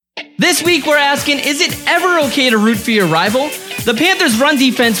This week we're asking, is it ever okay to root for your rival? The Panthers' run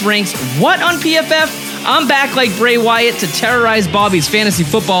defense ranks what on PFF? I'm back like Bray Wyatt to terrorize Bobby's Fantasy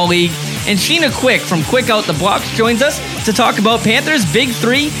Football League. And Sheena Quick from Quick Out the Blocks joins us to talk about Panthers' Big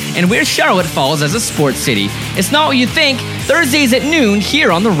Three and where Charlotte falls as a sports city. It's Not What You Think, Thursdays at noon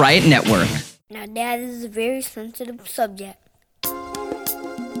here on the Riot Network. Now, Dad, this is a very sensitive subject.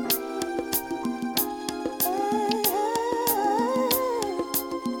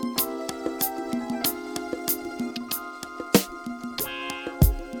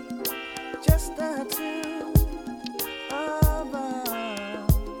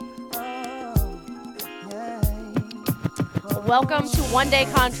 Welcome to One Day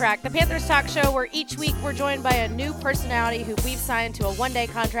Contract, the Panthers talk show where each week we're joined by a new personality who we've signed to a one-day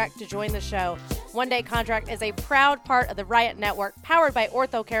contract to join the show. One Day Contract is a proud part of the Riot Network, powered by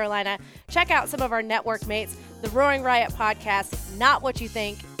Ortho Carolina. Check out some of our network mates, the Roaring Riot podcast, Not What You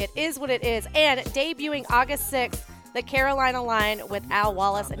Think, It Is What It Is, and debuting August 6th, the Carolina Line with Al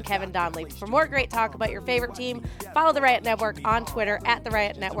Wallace and Kevin Donnelly. For more great talk about your favorite team, follow the Riot Network on Twitter at the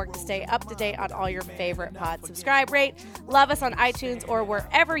Riot Network to stay up to date on all your favorite pods. Subscribe, rate, love us on iTunes or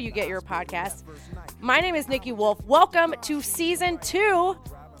wherever you get your podcasts. My name is Nikki Wolf. Welcome to Season 2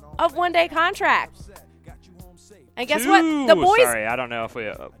 of One Day Contract. And guess what? The boys... Sorry, I don't know if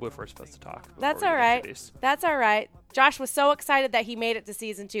we're supposed to talk. That's all right. That's all right. Josh was so excited that he made it to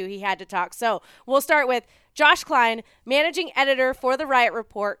Season 2, he had to talk. So we'll start with Josh Klein, managing editor for The Riot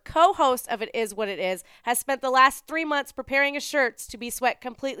Report, co-host of It Is What It Is, has spent the last 3 months preparing his shirts to be sweat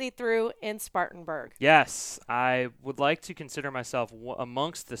completely through in Spartanburg. Yes, I would like to consider myself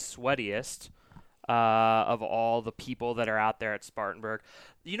amongst the sweatiest of all the people that are out there at Spartanburg.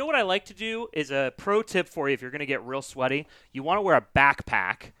 You know what I like to do is a pro tip for you if you're going to get real sweaty. You want to wear a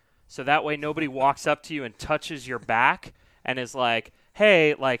backpack so that way nobody walks up to you and touches your back and is like,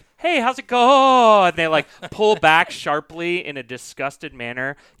 hey, how's it go? And they pull back sharply in a disgusted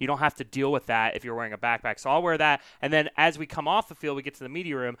manner. You don't have to deal with that if you're wearing a backpack. So I'll wear that. And then as we come off the field, we get to the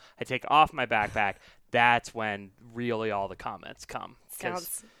media room, I take off my backpack. That's when really all the comments come.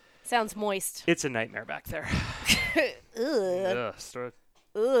 Sounds moist. It's a nightmare back there. Ugh.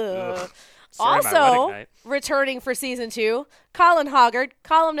 Ugh. Also, returning for Season 2, Colin Hoggard,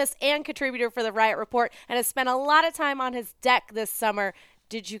 columnist and contributor for The Riot Report, and has spent a lot of time on his deck this summer.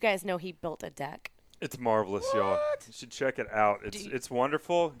 Did you guys know he built a deck? It's marvelous, y'all. You should check it out. It's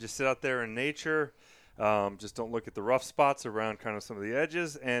wonderful. Just sit out there in nature. Just don't look at the rough spots around kind of some of the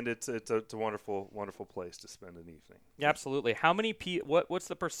edges, and it's a wonderful, wonderful place to spend an evening. Yeah, absolutely. How many what's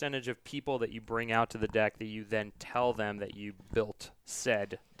the percentage of people that you bring out to the deck that you then tell them that you built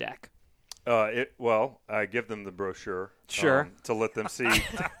said deck? I give them the brochure to let them see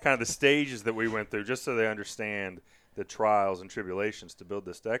kind of the stages that we went through, just so they understand the trials and tribulations to build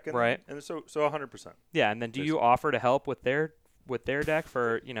this deck. And, right. And so 100%. Yeah, and then do you offer to help with their deck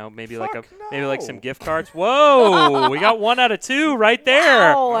for, maybe like some gift cards? Whoa, we got 1 out of 2 right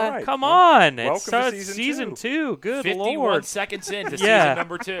there. Wow. Right. Come on. Welcome to season 2. Good 51 Lord. seconds into season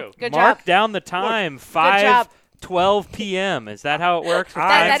number 2. Good Mark job. down the time. Good job. 5:12 p.m. Is that how it works?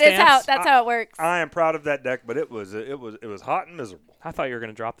 That's how it works. I am proud of that deck, but it was hot and miserable. I thought you were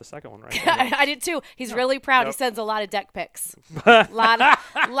going to drop the second one right there. I did too. He's really proud. Nope. He sends a lot of deck pics. lot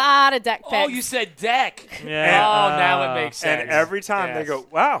of deck pics. Oh, you said deck. Yeah. Oh, now it makes sense. And every time they go,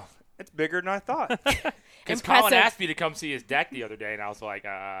 wow, it's bigger than I thought. Because Colin asked me to come see his deck the other day, and I was like,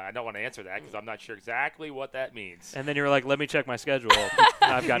 I don't want to answer that because I'm not sure exactly what that means. And then you were like, let me check my schedule.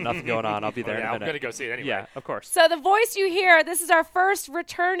 I've got nothing going on. I'll be there in a minute. I'm going to go see it anyway. Yeah, of course. So the voice you hear, this is our first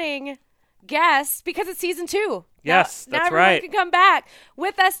returning guest because it's Season 2. Yes, now that's everyone right. can come back.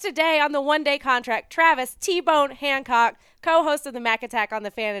 With us today on the One Day Contract, Travis T-Bone Hancock, co-host of the Mac Attack on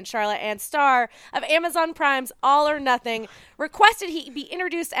the Fan in Charlotte and star of Amazon Prime's All or Nothing, requested he be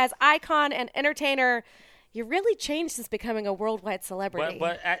introduced as icon and entertainer. You really changed since becoming a worldwide celebrity.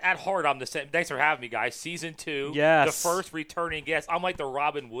 But at heart, I'm the same. Thanks for having me, guys. Season 2, Yes. the first returning guest. I'm like the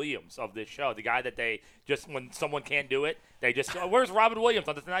Robin Williams of this show, the guy that they just, when someone can't do it, they just go, where's Robin Williams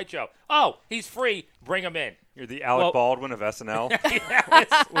on The Tonight Show? Oh, he's free. Bring him in. You're the Alec Baldwin of SNL.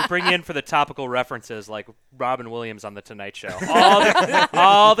 We'll bring you in for the topical references like Robin Williams on The Tonight Show.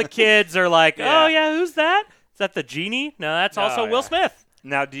 All the kids are like, oh, yeah, who's that? Is that the genie? No, that's also Will Smith.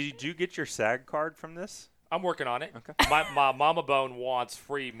 Now, did you get your SAG card from this? I'm working on it. Okay. My Mama Bone wants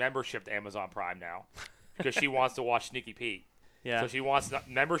free membership to Amazon Prime now because she wants to watch Sneaky Pete. Yeah. So she wants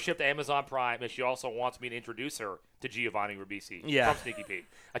membership to Amazon Prime, and she also wants me to introduce her to Giovanni Ribisi from Sneaky Pete.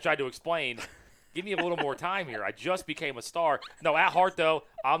 I tried to explain Give me a little more time here. I just became a star. No, at heart, though,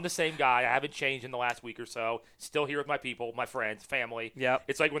 I'm the same guy. I haven't changed in the last week or so. Still here with my people, my friends, family. Yep.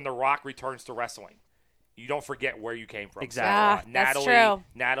 It's like when The Rock returns to wrestling. You don't forget where you came from. Exactly. That's true.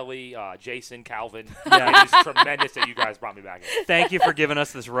 Natalie, Jason, Calvin. Yeah. It is tremendous that you guys brought me back in. Thank you for giving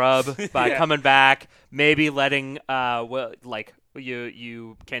us this rub by Yeah. coming back. Maybe letting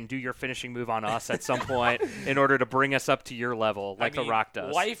you can do your finishing move on us at some point in order to bring us up to your level, like I mean, The Rock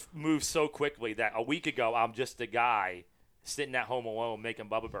does. Life moves so quickly that a week ago I'm just a guy sitting at home alone making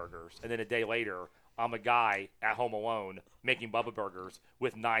Bubba Burgers, and then a day later I'm a guy at home alone making Bubba Burgers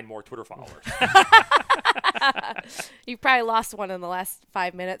with 9 more Twitter followers. You probably lost one in the last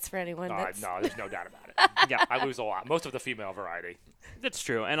 5 minutes for anyone. No, That's... there's no doubt about it. Yeah. I lose a lot. Most of the female variety. That's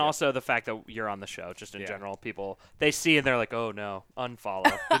true. And also the fact that you're on the show, just in Yeah. general, people, they see and they're like, oh, no,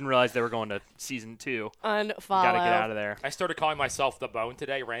 unfollow. Didn't realize they were going to season 2. Unfollow. Got to get out of there. I started calling myself The Bone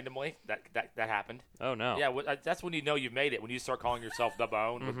today randomly. That happened. Oh, no. Yeah, that's when you know you've made it. When you start calling yourself The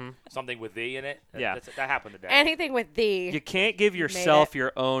Bone with something with "the" in it. Yeah. That happened today. Anything with the. You can't give yourself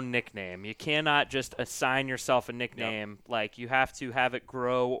your own nickname. You cannot just assign yourself a nickname. Like, you have to have it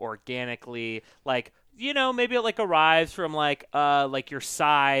grow organically. Like, maybe it arrives from your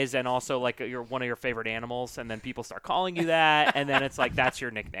size and also one of your favorite animals, and then people start calling you that, and then it's like that's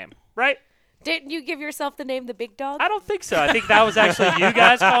your nickname, right? Didn't you give yourself the name the Big Dog? I don't think so. I think that was actually you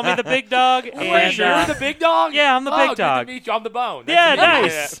guys call me the Big Dog. Wait, And, you're the big dog? yeah, I'm the big dog. Good to meet you. I'm the Bone. Yeah, Nice to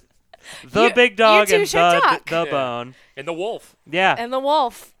meet you. nice. The Big Dog you two and should the talk. the Yeah. Bone. And the wolf. Yeah. And the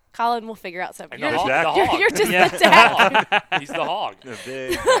wolf. Colin will figure out something. And You're, the hog. you're just Yeah. the dad. Hog. He's the hog. The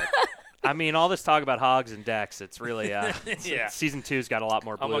big I mean, all this talk about hogs and decks, it's really Yeah. season 2's got a lot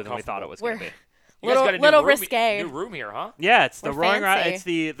more blue than we thought it was going to be. You guys got a Little new risque. New room here, huh? Yeah, it's the We're Roaring Riot.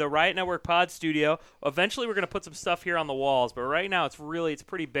 fancy. It's the Riot Network Pod Studio. Eventually, we're going to put some stuff here on the walls, but right now it's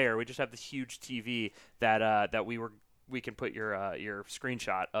pretty bare. We just have this huge TV that we can put your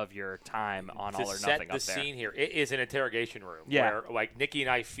screenshot of your time on All or To Nothing set the up there. scene here, it is an interrogation room. Yeah. Where Nikki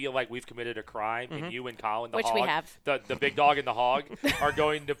and I feel like we've committed a crime, and you and Colin, the Which hog, we have. the big dog and the hog, are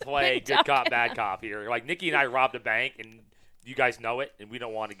going to play Big good dog cop, and bad cop here. Like Nikki and I robbed a bank, and you guys know it, and we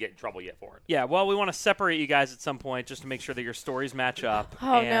don't want to get in trouble yet for it. Yeah, well, we want to separate you guys at some point just to make sure that your stories match up.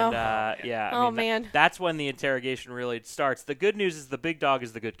 Oh, and, no. Yeah. I Oh, mean, man. That's when the interrogation really starts. The good news is the Big Dog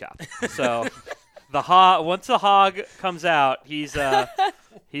is the good cop. So once the hog comes out, he's bad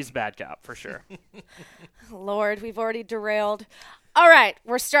cop for sure. Lord, we've already derailed. All right,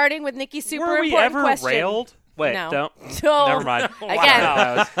 we're starting with Nikki's super Were we important ever question. railed? Wait, No. don't. No. Never mind. Again,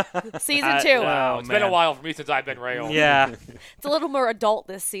 Wow. season 2. Oh, It's been a man. while for me since I've been railed. Yeah. It's a little more adult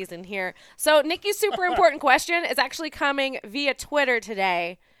this season here. So Nikki's super important question is actually coming via Twitter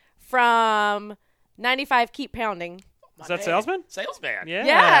today from 95 Keep Pounding. Is that Salesman? Salesman. Yeah.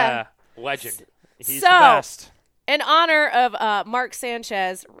 Yeah. Legend. He's So- the best. In honor of Mark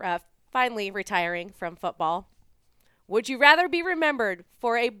Sanchez finally retiring from football, would you rather be remembered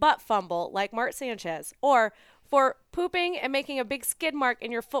for a butt fumble like Mark Sanchez or for pooping and making a big skid mark in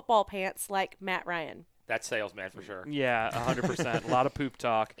your football pants like Matt Ryan? That's Salesman for sure. Yeah, 100%. A lot of poop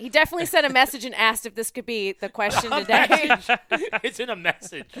talk. He definitely sent a message and asked if this could be the question today. It's in a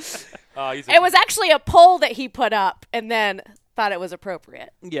message. It was actually a poll that he put up and then thought it was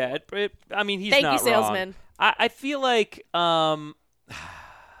appropriate. Yeah, I mean, he's Thank you, not wrong. salesman. I feel like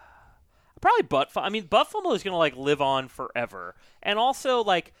probably butt fumble is going to live on forever. And also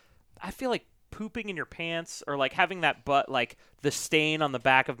I feel like pooping in your pants or having that butt the stain on the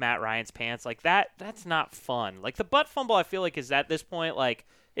back of Matt Ryan's pants that's not fun. The butt fumble I feel like is at this point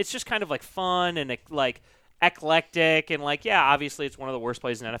it's just kind of fun and eclectic and obviously it's one of the worst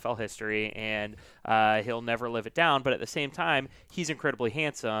plays in NFL history and he'll never live it down, but at the same time he's incredibly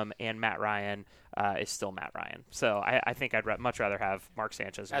handsome and Matt Ryan is still Matt Ryan. So I think I'd much rather have Mark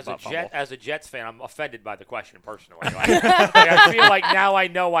Sanchez as butt fumble. a Jets fan, I'm offended by the question personally. I feel like now I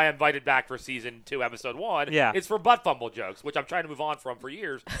know I invited back for season 2, episode 1. Yeah. It's for butt fumble jokes, which I'm trying to move on from for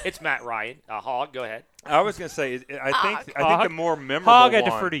years. It's Matt Ryan. Hog, go ahead. I was going to say, I think the more memorable Hog, I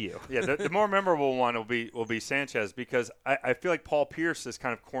one, defer to you. Yeah, the more memorable one will be Sanchez because I feel like Paul Pierce has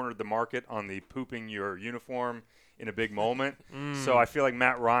kind of cornered the market on the pooping your uniform in a big moment. So I feel like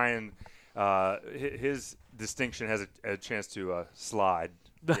Matt Ryan, his distinction has a chance to slide.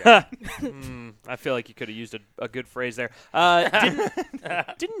 Yeah. I feel like you could have used a good phrase there.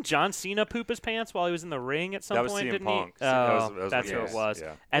 Didn't John Cena poop his pants while he was in the ring at some That was point? CM Didn't Punk. he? That Oh, was that's what what it it was. was,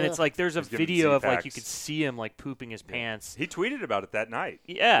 yeah. And it's there's a He's giving video of Z-packs. you could see him pooping his pants. He tweeted about it that night.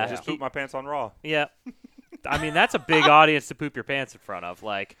 Yeah. I just pooped my pants on Raw. Yeah. I mean, that's a big audience to poop your pants in front of.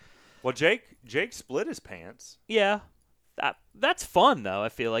 Well, Jake split his pants. Yeah. That's fun, though, I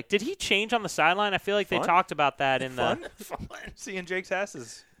feel like. Did he change on the sideline? I feel like they Fun? talked about that in the – Fun. Seeing Jake's ass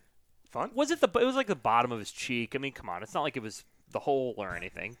is fun. it was like the bottom of his cheek. I mean, come on. It's not like it was the hole or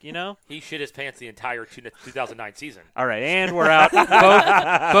anything, you know? He shit his pants the entire 2009 season. All right, and we're out.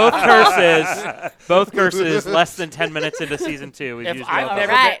 Both curses. Less than 10 minutes into season 2. We've used both of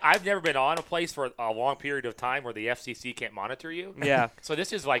them. I've never been on a place for a long period of time where the FCC can't monitor you. Yeah. So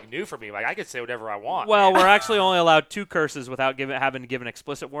this is like new for me. Like I could say whatever I want. Well, we're actually only allowed 2 curses without having to give an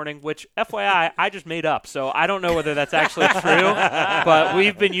explicit warning, which, FYI, I just made up. So I don't know whether that's actually true, but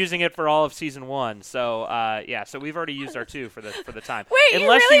we've been using it for all of season 1. So, so we've already used our 2 for the time. Wait,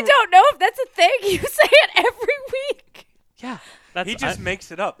 Unless you really don't know if that's a thing? You say it every week. Yeah. He just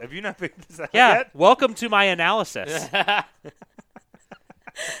makes it up. Have you not figured this out yet? Yeah. Welcome to my analysis.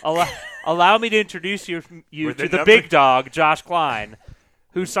 Allow me to introduce you to the big dog, Josh Klein,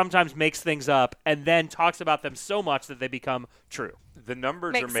 who sometimes makes things up and then talks about them so much that they become true. The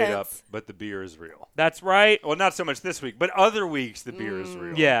numbers Makes are made sense. up, but the beer is real. That's right. Well, not so much this week, but other weeks the beer is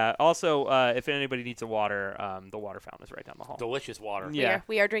real. Yeah. Also, if anybody needs a water, the water fountain is right down the hall. Delicious water. Yeah.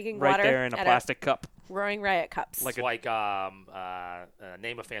 We are drinking right water there in a out plastic cup. Roaring Riot cups. It's like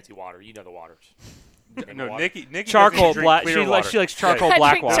name a fancy water. You know the waters. No, Nikki Charcoal doesn't black. drink clear water. She likes charcoal I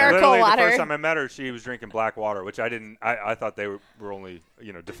black drink water. charcoal Literally, water. the first time I met her, she was drinking black water, which I didn't. I thought they were only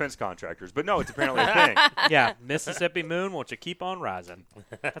defense contractors, but no, it's apparently a thing. Yeah, Mississippi Moon, won't you keep on rising?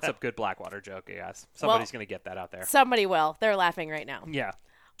 That's a good Blackwater joke, you guys. Somebody's going to get that out there. Somebody will. They're laughing right now. Yeah.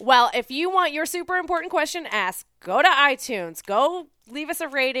 Well, if you want your super important question asked, go to iTunes. Go leave us a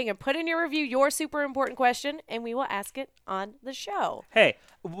rating and put in your review your super important question, and we will ask it on the show. Hey,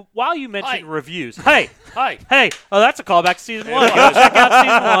 while you mentioned Hi. reviews, hey, Hi. oh, that's a callback to season 1. Go check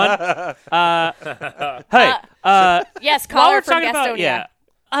out season 1. Yes, while caller we're from talking about Gastonia.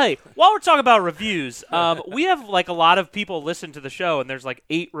 Hey, while we're talking about reviews, we have like a lot of people listen to the show, and there's like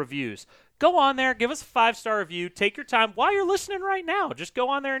 8 reviews. Go on there, give us a 5-star review. Take your time while you're listening right now. Just go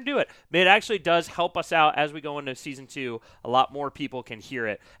on there and do it. It actually does help us out as we go into season 2. A lot more people can hear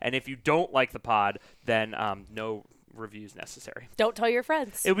it. And if you don't like the pod, then no reviews necessary. Don't tell your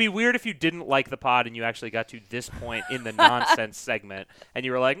friends. It would be weird if you didn't like the pod and you actually got to this point in the nonsense segment and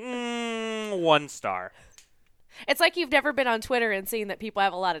you were like, 1 star. It's like you've never been on Twitter and seen that people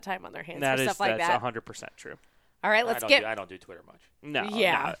have a lot of time on their hands for stuff like that. That's 100% true. All right, I don't do Twitter much. No,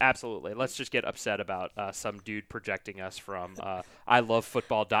 Yeah. no, absolutely. Let's just get upset about some dude projecting us from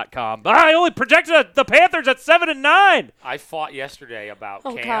ilovefootball.com. But I only projected the Panthers at 7-9. I fought yesterday about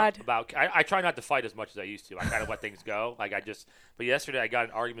Oh, Cam. God. I try not to fight as much as I used to. I kind of let things go. But yesterday I got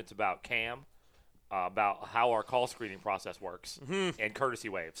in arguments about Cam, about how our call screening process works, and courtesy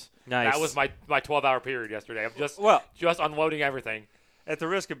waves. Nice. That was my 12-hour period yesterday. I'm just unloading everything. At the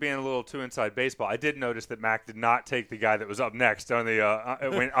risk of being a little too inside baseball, I did notice that Mac did not take the guy that was up next on the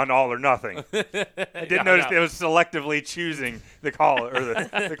on All or Nothing. I did notice that it was selectively choosing the caller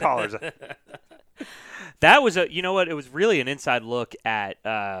or the callers. That was you know what? It was really an inside look at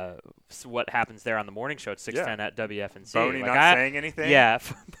what happens there on the morning show at 610 at WFNZ. Boney not saying anything? Yeah.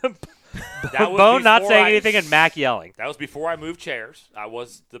 That was Bone not before saying anything and Mac yelling. That was before I moved chairs. I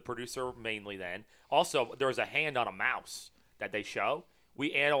was the producer mainly then. Also, there was a hand on a mouse that they show.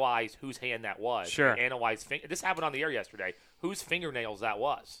 We analyzed whose hand that was. Sure. We analyzed this happened on the air yesterday. Whose fingernails that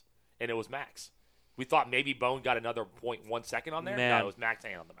was, and it was Max. We thought maybe Bone got another 0.1 second on there. Man. No, it was Max's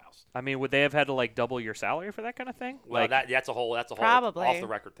hand on the mouse. I mean, would they have had to like double your salary for that kind of thing? Well, that's a whole Probably. off the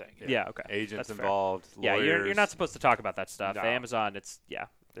record thing. Yeah, okay. Agents That's fair. involved, Yeah, lawyers. you're not supposed to talk about that stuff. No. The Amazon, it's.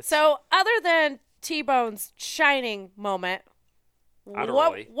 So, other than T-Bone's shining moment, Not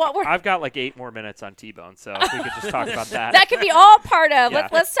really. what were I've got like 8 more minutes on T-Bone, so if we could just talk about that. that could be all part of. Yeah.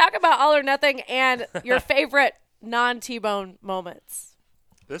 Let's talk about All or Nothing and your favorite non-T-Bone moments.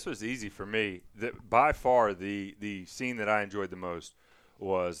 This was easy for me. By far, the scene that I enjoyed the most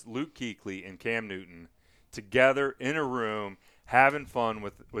was Luke Kuechly and Cam Newton together in a room having fun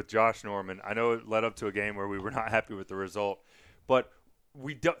with Josh Norman. I know it led up to a game where we were not happy with the result, but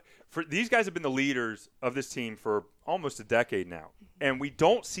these guys have been the leaders of this team for almost a decade now, and we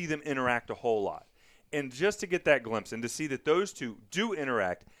don't see them interact a whole lot. And just to get that glimpse and to see that those two do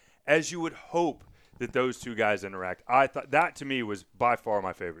interact as you would hope that those two guys interact, I thought that to me was by far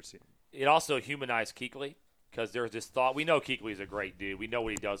my favorite scene. It also humanized Kuechly because there's this thought. We know Kuechly's a great dude. We know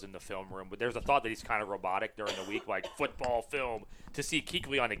what he does in the film room, but there's a thought that he's kind of robotic during the week, like football film. To see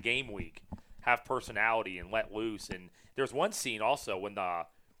Kuechly on a game week have personality and let loose. And there's one scene also when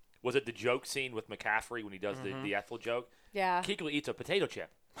was it the joke scene with McCaffrey when he does the Ethel joke? Yeah. Kuechly eats a potato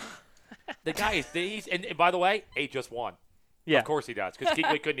chip. The guy and by the way, ate just one. Yeah. Of course he does, because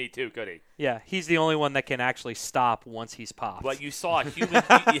Kuechly couldn't eat 2, could he? Yeah, he's the only one that can actually stop once he's popped. But you saw a human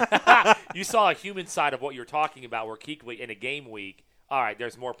you saw a human side of what you're talking about, where Kuechly in a game week, all right,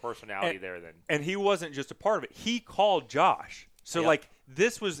 there's more personality there than. And he wasn't just a part of it. He called Josh. So, Yep.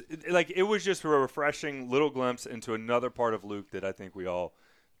 this was – it was just a refreshing little glimpse into another part of Luke that I think we all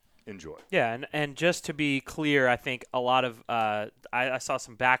enjoy. Yeah, and just to be clear, I think a lot of I saw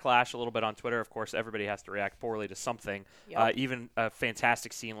some backlash a little bit on Twitter. Of course, everybody has to react poorly to something. Yep. Even a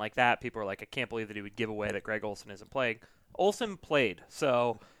fantastic scene like that, people are like, I can't believe that he would give away that Greg Olsen isn't playing. Olsen played,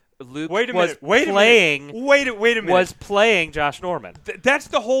 so Luke Wait a was minute. playing. Wait a minute. Was playing Josh Norman. That's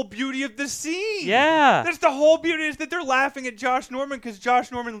the whole beauty of the scene. Yeah. That's the whole beauty, is that they're laughing at Josh Norman because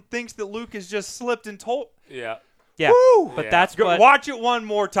Josh Norman thinks that Luke has just slipped and told. Yeah. Yeah, Woo! but Yeah. that's Go, what watch it one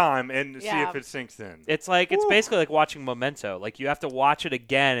more time and see Yeah. if it sinks in. it's like. It's basically like watching Memento. Like, you have to watch it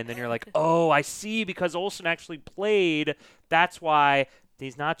again, and then you're like, oh, I see, because Olsen actually played. That's why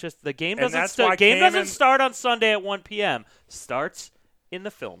he's not just the game And doesn't that's why doesn't Kamen- start on Sunday at 1 p.m. Starts in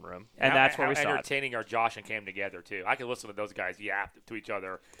the film room, and that's where we how saw it. entertaining are Josh and Cam together too. I can listen to those guys yap to each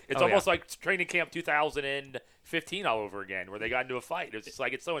other. It's Oh, almost like training camp 2015 all over again, where they got into a fight. It's just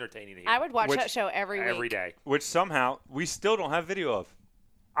like it's so entertaining to hear. I would watch Which- that show every week. every day. Which somehow we still don't have video of.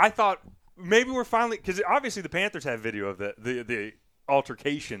 I thought maybe we're finally, because obviously the Panthers have video of the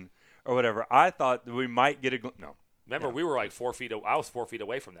altercation or whatever. I thought that we might get a no. Remember, we were like 4 feet. I was 4 feet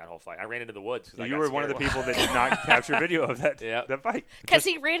away from that whole fight. I ran into the woods. 'Cause I You got were one of the scared. people that did not capture video of that Yeah. that fight. Because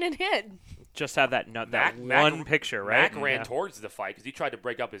he ran and hid. Just have that Mac- one picture, right? Mac ran Yeah. towards the fight because he tried to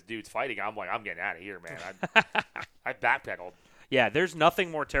break up his dudes fighting. I'm like, I'm getting out of here, man. I backpedaled. Yeah, there's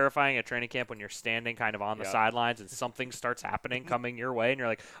nothing more terrifying at training camp when you're standing kind of on the Yeah. sidelines and something starts happening coming your way, and you're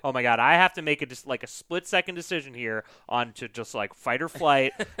like, oh my God, I have to make just like a split-second decision here on to just like fight or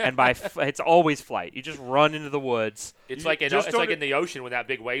flight, and it's always flight. You just run into the woods. It's You like just it's don't- like in the ocean when that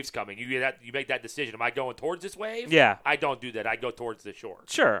big wave's coming. You make that decision. Am I going towards this wave? Yeah. I don't do that. I go towards the shore.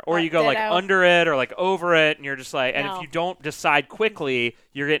 Sure, or you go like Ditto. under it or like over it, and you're just like, and No. if you don't decide quickly,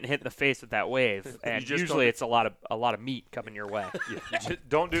 you're getting hit in the face with that wave, and just usually don't- it's a lot of meat coming your way. You just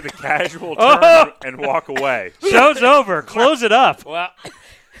don't do the casual Oh! turn and walk away. Show's over. Close it up. Well,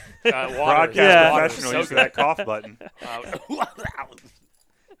 water. Broadcast Yeah. professional So use of good. that cough button.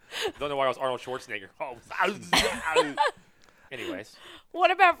 Don't know why I was Arnold Schwarzenegger. Anyways, What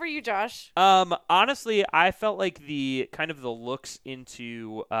about for you, Josh? Honestly, I felt like the kind of the looks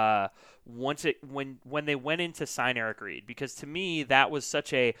into when they went in to sign Eric Reed, because to me that was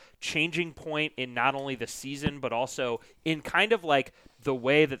such a changing point in not only the season but also in kind of like the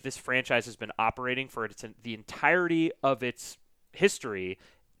way that this franchise has been operating for the entirety of its history.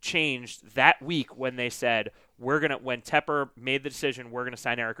 Changed that week when they said when Tepper made the decision, we're gonna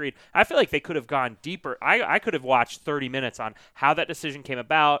sign Eric Reed. I feel like they could have gone deeper. I could have watched 30 minutes on how that decision came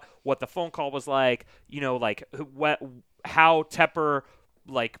about, what the phone call was like, how Tepper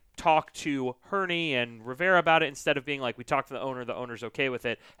like talked to Herney and Rivera about it, instead of being like, we talked to the owner's okay with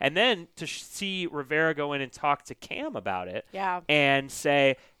it, and then to see Rivera go in and talk to Cam about it, Yeah. and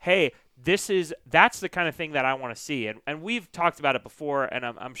say, hey, that's the kind of thing that I want to see. And we've talked about it before, and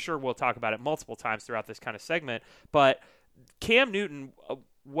I'm sure we'll talk about it multiple times throughout this kind of segment, but Cam Newton,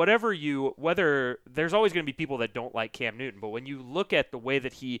 whether there's always going to be people that don't like Cam Newton, but when you look at the way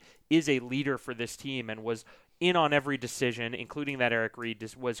that he is a leader for this team and was in on every decision, including that Eric Reed,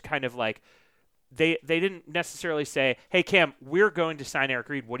 was kind of like, they didn't necessarily say, hey, Cam, we're going to sign Eric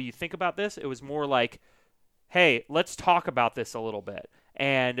Reed. What do you think about this? It was more like, hey, let's talk about this a little bit.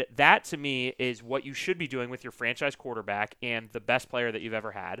 And that, to me, is what you should be doing with your franchise quarterback and the best player that you've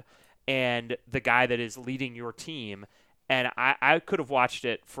ever had and the guy that is leading your team. And I could have watched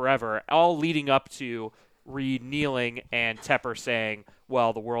it forever, all leading up to Reed kneeling and Tepper saying,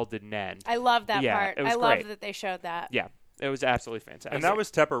 well, the world didn't end. I love that Yeah, part. it was I love great. that they showed that. Yeah, it was absolutely fantastic. And that was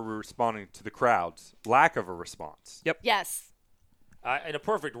Tepper responding to the crowd's lack of a response. Yep. Yes. in a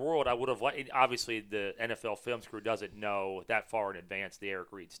perfect world, I would have liked. Obviously, the NFL Films crew doesn't know that far in advance the Eric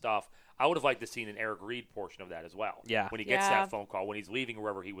Reed stuff. I would have liked to seen an Eric Reed portion of that as well. Yeah. When he gets Yeah. that phone call, when he's leaving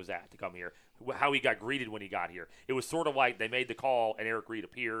wherever he was at to come here, how he got greeted when he got here. It was sort of like they made the call and Eric Reed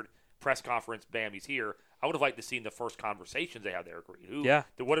appeared. Press conference, bam, he's here. I would have liked to seen the first conversations they had with Eric Reed. Yeah.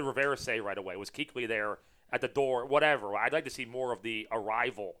 What did Rivera say right away? Was Kuechly there at the door? Whatever. I'd like to see more of the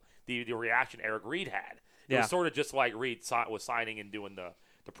arrival, the reaction Eric Reed had. It Yeah. was sort of just like Reed was signing and doing the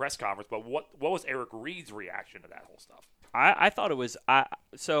press conference, but what was Eric Reed's reaction to that whole stuff? I thought it was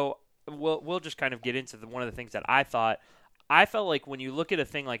so we'll just kind of get into one of the things that I thought. I felt like when you look at a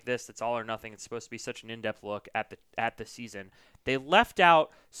thing like this that's all or nothing, it's supposed to be such an in-depth look at the season. They left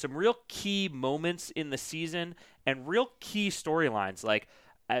out some real key moments in the season and real key storylines. Like,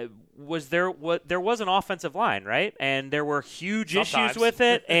 there was an offensive line, right? And there were huge Sometimes. issues with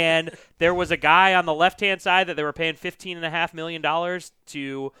it. And there was a guy on the left-hand side that they were paying $15.5 million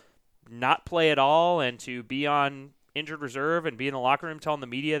to not play at all and to be on injured reserve and be in the locker room telling the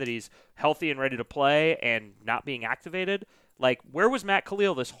media that he's healthy and ready to play and not being activated. Like, where was Matt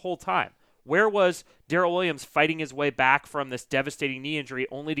Khalil this whole time? Where was Darrell Williams fighting his way back from this devastating knee injury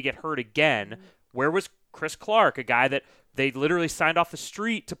only to get hurt again? Where was Chris Clark, a guy that they literally signed off the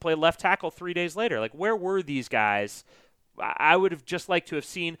street to play left tackle 3 days later? Like, where were these guys? I would have just liked to have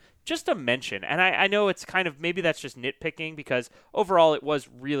seen just a mention. And I know it's kind of, maybe that's just nitpicking because overall it was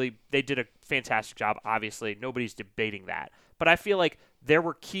really, they did a fantastic job, obviously. Nobody's debating that. But I feel like there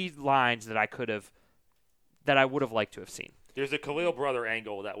were key lines that I would have liked to have seen. There's a Khalil brother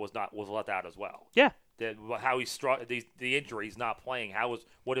angle that was left out as well. Yeah. How he struck the injury, he's not playing.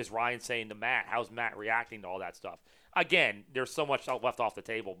 What is Ryan saying to Matt? How's Matt reacting to all that stuff? Again, there's so much left off the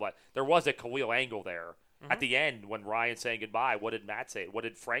table, but there was a Khalil angle there. At the end, when Ryan's saying goodbye, what did Matt say? What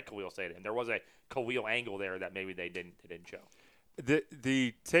did Frank Khalil say to him? There was a Khalil angle there that maybe they didn't show.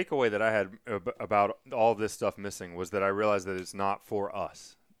 The takeaway that I had about all this stuff missing was that I realized that it's not for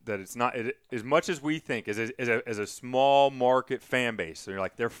us. That it's not as much as we think as a small market fan base. So you're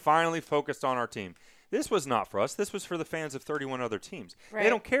like, they're finally focused on our team. This was not for us. This was for the fans of 31 other teams. Right. They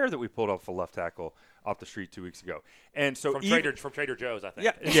don't care that we pulled off a left tackle off the street 2 weeks ago. And so From Trader Joe's, I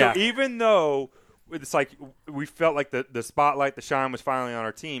think. Yeah. So even though it's like we felt like the spotlight, the shine was finally on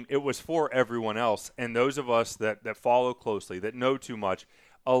our team, it was for everyone else. And those of us that follow closely, that know too much,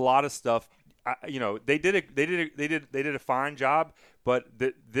 a lot of stuff. They did a fine job, but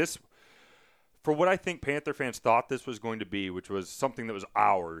this, for what I think Panther fans thought this was going to be, which was something that was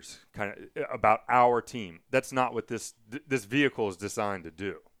ours, kind of about our team. That's not what this vehicle is designed to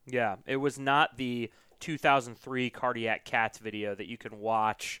do. Yeah, it was not the 2003 Cardiac Cats video that you can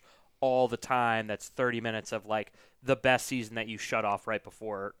watch all the time. That's 30 minutes of like the best season that you shut off right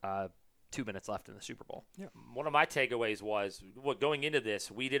before 2 minutes left in the Super Bowl. Yeah. One of my takeaways was, going into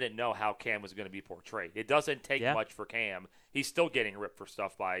this, we didn't know how Cam was going to be portrayed. It doesn't take much for Cam. He's still getting ripped for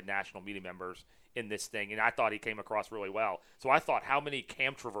stuff by national media members in this thing, and I thought he came across really well. So I thought, how many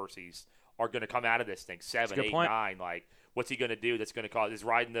Cam traversies are going to come out of this thing? 7, 8, 9. Like, what's he going to do that's going to cause? Is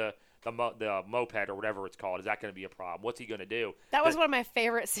riding the moped or whatever it's called, is that going to be a problem? What's he going to do? That was one of my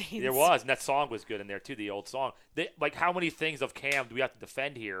favorite scenes. There was, and that song was good in there too, the old song. Like, how many things of Cam do we have to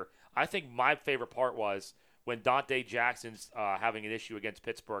defend here? I think my favorite part was when Dante Jackson's having an issue against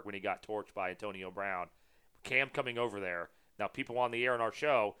Pittsburgh when he got torched by Antonio Brown. Cam coming over there. Now, people on the air in our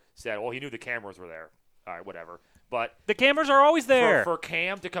show said, well, he knew the cameras were there. All right, whatever. But the cameras are always there. For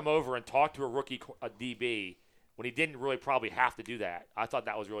Cam to come over and talk to a rookie DB when he didn't really probably have to do that, I thought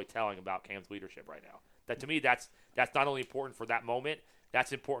that was really telling about Cam's leadership right now. That, to me, that's not only important for that moment,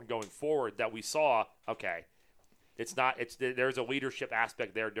 that's important going forward, that we saw, okay, there's a leadership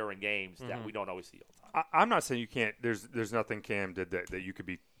aspect there during games that we don't always see all the time. I'm not saying you can't. There's nothing Cam did that you could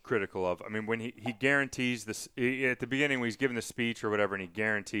be critical of. I mean, when he guarantees this at the beginning when he's giving the speech or whatever, and he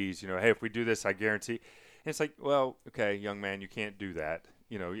guarantees, hey, if we do this, I guarantee. And it's like, well, okay, young man, you can't do that.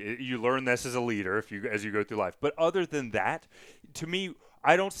 You learn this as a leader as you go through life. But other than that, to me,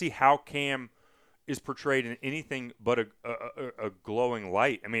 I don't see how Cam is portrayed in anything but a glowing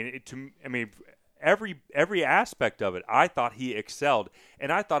light. I mean, every aspect of it, I thought he excelled,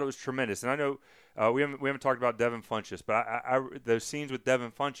 and I thought it was tremendous. And I know we haven't talked about Devin Funchess, but I those scenes with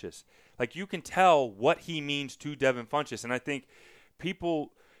Devin Funchess, like, you can tell what he means to Devin Funchess, and I think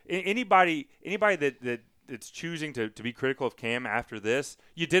people, anybody that's choosing to be critical of Cam after this,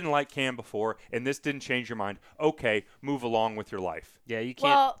 you didn't like Cam before, and this didn't change your mind. Okay, move along with your life. Yeah, you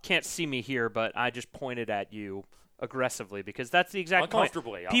can't see me here, but I just pointed at you aggressively because that's the exact point.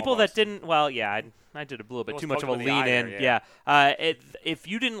 People that didn't, I did a little bit too much of a lean in. Yeah. If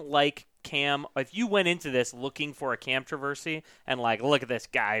you didn't like Cam, if you went into this looking for a Cam controversy and like, look at this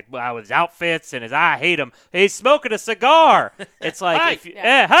guy, wow, his outfits and I hate him. He's smoking a cigar. It's like,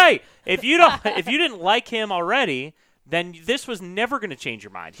 if you didn't like him already, then this was never going to change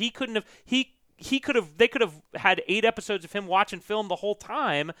your mind. They could have had 8 episodes of him watching film the whole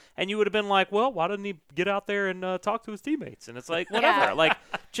time, and you would have been like, well, why didn't he get out there and talk to his teammates? And it's like, whatever. Yeah. Like,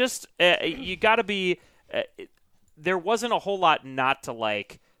 just you got to be there wasn't a whole lot not to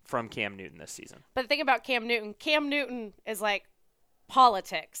like from Cam Newton this season. But the thing about Cam Newton is like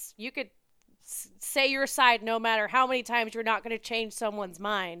politics. You could say your side no matter how many times you're not going to change someone's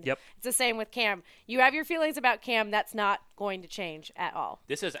mind. Yep. It's the same with Cam. You have your feelings about Cam. That's not going to change at all.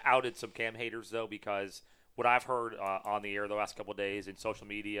 This has outed some Cam haters, though, because what I've heard on the air the last couple of days in social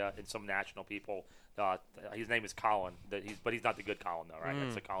media and some national people, his name is Colin, but he's not the good Colin, though, right?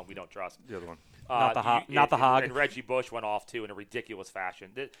 That's the Colin we don't trust. The other one. Not the hog. And Reggie Bush went off, too, in a ridiculous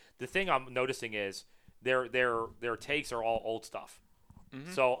fashion. The thing I'm noticing is their takes are all old stuff.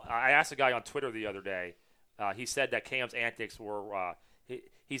 Mm-hmm. So I asked a guy on Twitter the other day. He said that Cam's antics were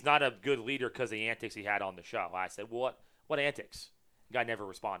he's not a good leader because of the antics he had on the show. I said, well, what antics? The guy never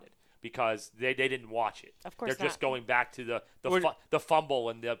responded because they didn't watch it. Of course They're not. just going back to the fumble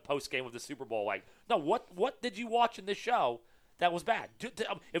and the post game of the Super Bowl. Like, no, what did you watch in this show that was bad?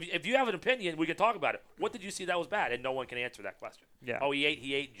 If you have an opinion, we can talk about it. What did you see that was bad? And no one can answer that question. Yeah. Oh, he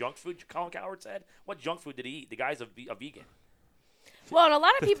ate junk food, Colin Cowherd said. What junk food did he eat? The guy's a vegan. Well, and a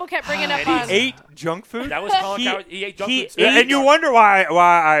lot of people kept bringing up And on. He ate junk food? That was Colin Cowherd. He ate junk food. Yeah, and you wonder why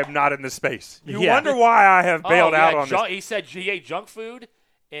I'm not in this space. You wonder why I have bailed out on this. He said he ate junk food,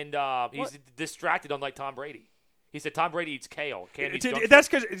 and he's distracted, unlike Tom Brady. He said Tom Brady eats kale. Can't eat junk food. That's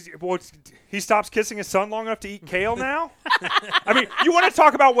because he stops kissing his son long enough to eat kale now. I mean, you want to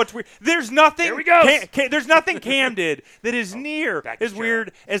talk about what's weird? There's nothing. Here we go. There's nothing Cam did that is near back to as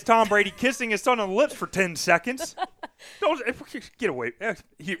weird as Tom Brady kissing his son on the lips for 10 seconds. Don't get away.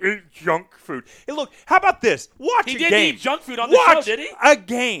 He ate junk food. Hey, look. How about this? Watch a game. He didn't eat junk food on the show, did he? A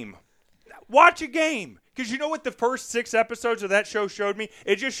game. Watch a game. Because you know what the first 6 episodes of that show showed me?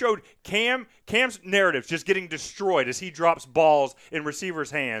 It just showed Cam's narratives just getting destroyed as he drops balls in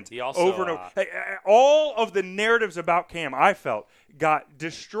receivers' hands He also, over and over. All of the narratives about Cam, I felt, got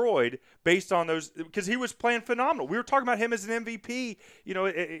based on those because he was playing phenomenal. We were talking about him as an MVP,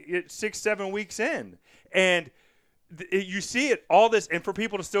 6-7 weeks in. And you see it, all this, and for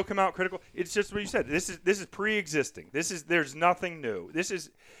people to still come out critical, it's just what you said. This is pre-existing. There's nothing new.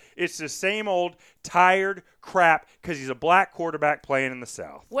 It's the same old tired crap because he's a black quarterback playing in the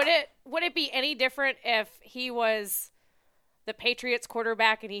South. Would it be any different if he was the Patriots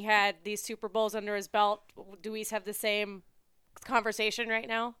quarterback and he had these Super Bowls under his belt? Do we have the same conversation right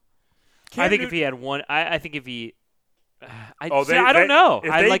now? I think if he had one, I think if he. I don't know.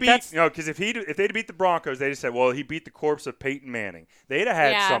 Because if they beat the Broncos, they just said, well, he beat the corpse of Peyton Manning. They'd have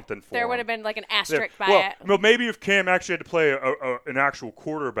had something for him. There would have been like an asterisk by it. Well, maybe if Cam actually had to play an actual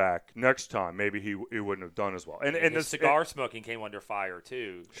quarterback next time, maybe he wouldn't have done as well. And the cigar smoking came under fire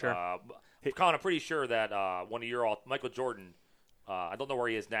too. Sure. Colin, I'm pretty sure that one of your Michael Jordan. I don't know where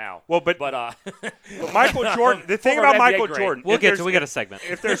he is now. Well, but Michael Jordan. The thing about Michael Jordan, we got a segment.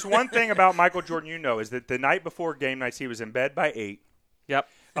 If there's one thing about Michael Jordan, is that the night before game nights, he was in bed by 8. Yep.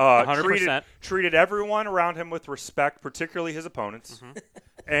 100%. Treated everyone around him with respect, particularly his opponents,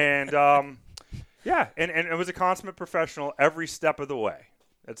 and and it was a consummate professional every step of the way.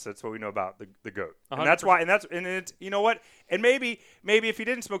 That's what we know about the GOAT, and that's why. And it's you know what? And maybe if he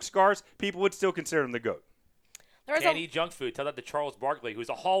didn't smoke cigars, people would still consider him the GOAT. Can't eat junk food. Tell that to Charles Barkley, who's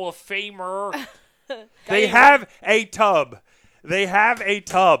a Hall of Famer. They have a tub. They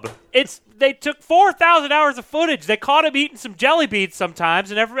took 4,000 hours of footage. They caught him eating some jelly beans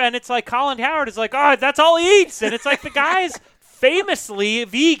sometimes, and it's like Colin Cowherd is like, oh, that's all he eats, and it's like the guy's famously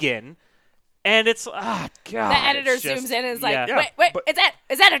vegan. And it's God. The editor zooms in and is like, yeah. wait,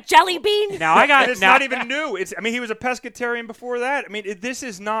 is that a jelly bean? Now it's not even new. He was a pescatarian before that. This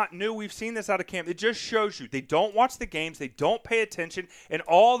is not new. We've seen this out of camp. It just shows you they don't watch the games, they don't pay attention, and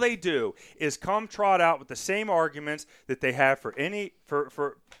all they do is come trot out with the same arguments that they have for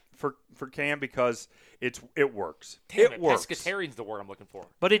Cam because it works. Damn it works. Pescatarian's the word I'm looking for.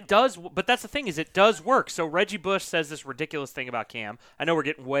 But it does. But that's the thing is it does work. So Reggie Bush says this ridiculous thing about Cam. I know we're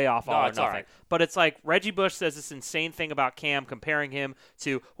getting way off all or nothing. All right. But it's like Reggie Bush says this insane thing about Cam, comparing him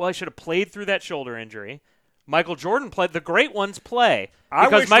to, well, he should have played through that shoulder injury. Michael Jordan played. The great ones play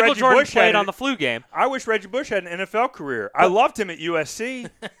because Michael Jordan played on the flu game. I wish Reggie Bush had an NFL career. I loved him at USC.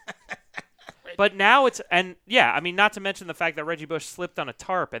 But now not to mention the fact that Reggie Bush slipped on a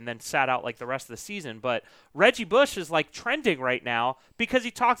tarp and then sat out like the rest of the season. But Reggie Bush is like trending right now because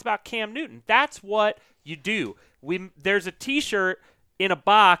he talks about Cam Newton. That's what you do. There's a T-shirt in a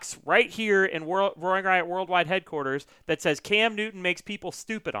box right here in Roaring Riot Worldwide headquarters that says Cam Newton makes people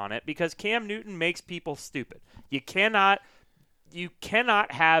stupid on it because Cam Newton makes people stupid. You cannot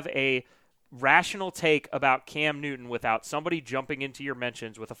have a rational take about Cam Newton without somebody jumping into your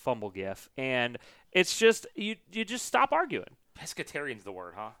mentions with a fumble gif, and it's just you just stop arguing. Pescatarian's the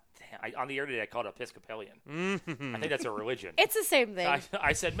word, huh? Damn. on the air today I called it Episcopalian. I think that's a religion. It's the same thing.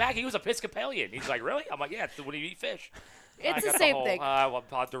 I said, Maggie, who's Episcopalian? He's like, really? I'm like, yeah, it's when you eat fish. It's the same thing. I'll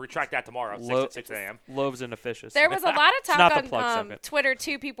have to retract that tomorrow at 6 a.m. Loaves and fishes. There was a lot of not the talk plug on segment. Twitter,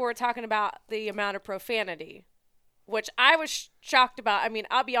 too. People were talking about the amount of profanity, which I was shocked about. I mean,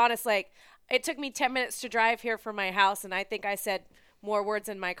 I'll be honest, like, it took me 10 minutes to drive here from my house, and I think I said more words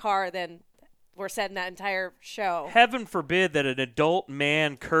in my car than were said in that entire show. Heaven forbid that an adult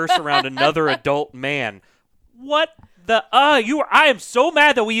man curse around another adult man. What the I am so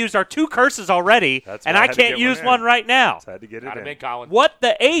mad that we used our 2 curses already, and I can't use one right now. Just had to get Got it him in. in, Colin. What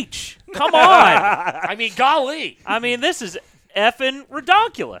the H? Come on. I mean, golly. I mean, this is effing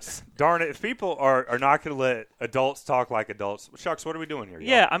redonkulous. Darn it! If people are not going to let adults talk like adults, shucks, what are we doing here? Y'all?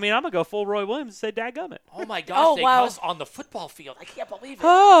 Yeah, I mean, I'm going to go full Roy Williams and say dadgummit. Oh, my gosh, they wow. cuss on the football field. I can't believe it.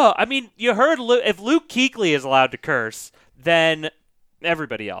 Oh, I mean, you heard if Luke Kuechly is allowed to curse, then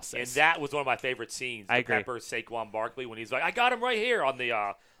everybody else And is. that was one of my favorite scenes. I agree. Pepper Saquon Barkley when he's like, I got him right here on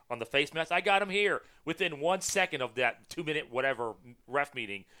the face mask. I got him here. Within 1 second of that 2-minute whatever ref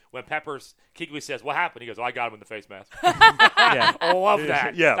meeting, when Pepper's Kuechly says, what happened? He goes, I got him in the face mask. Yeah. I love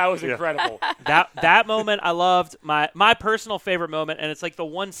that. Yeah, That was yeah. incredible. That moment I loved. My personal favorite moment, and it's like the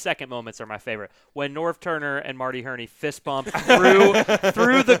 1 second moments are my favorite. When Norv Turner and Marty Herney fist bumped through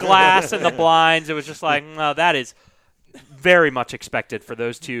the glass and the blinds. It was just like, no, that is very much expected for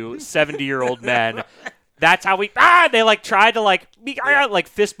those 2 70-year-old men. That's how they like tried to like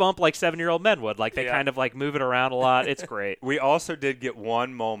fist bump like 7-year-old men would. Like they kind of like move it around a lot. It's great. We also did get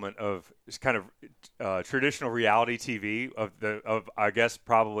one moment of kind of traditional reality TV of I guess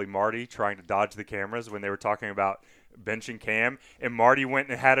probably Marty trying to dodge the cameras when they were talking about benching Cam, and Marty went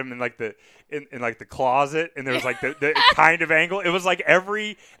and had him in like the closet, and there was like the kind of angle. It was like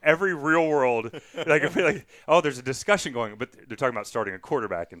every real world like I feel like, oh, there's a discussion going, but they're talking about starting a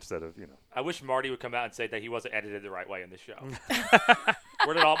quarterback instead of I wish Marty would come out and say that he wasn't edited the right way in this show.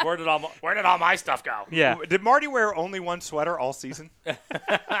 Where did all my stuff go? Yeah. Did Marty wear only one sweater all season?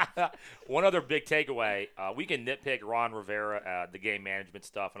 One other big takeaway, we can nitpick Ron Rivera, the game management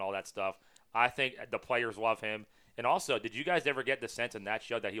stuff and all that stuff. I think the players love him. And also, did you guys ever get the sense in that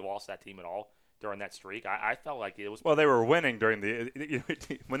show that he lost that team at all during that streak? I felt like it was. Well, they were winning during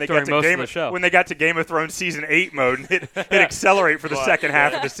when they During got to most of the show. when they got to Game of Thrones season 8 mode, and it accelerate for the But second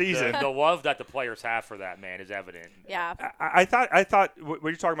half of the season. The love that the players have for that man is evident. Yeah. I thought what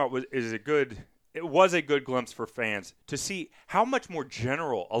you're talking about was a good glimpse for fans to see how much more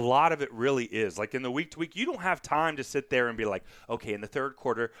general a lot of it really is. Like in the week to week, you don't have time to sit there and be like, okay, in the third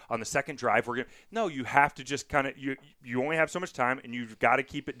quarter on the second drive, we're going to. No, you have to just kind of you only have so much time, and you've got to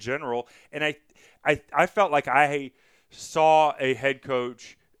keep it general. And I felt like I saw a head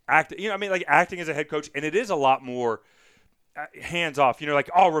coach act. Like acting as a head coach, and it is a lot more hands off. Like,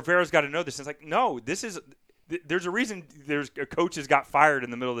 oh, Rivera's got to know this. And it's like, no, this is. There's a reason coaches got fired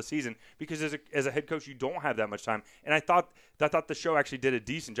in the middle of the season because as a head coach you don't have that much time, and I thought the show actually did a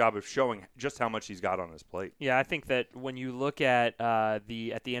decent job of showing just how much he's got on his plate. Yeah, I think that when you look at at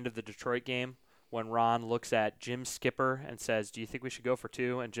the end of the Detroit game, when Ron looks at Jim Skipper and says, "Do you think we should go for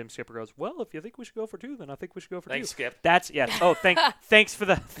 2?" and Jim Skipper goes, "Well, if you think we should go for 2, then I think we should go for 2." Thanks, Skip. That's yes. Oh, thanks for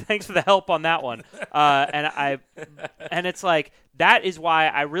the help on that one. And it's like that is why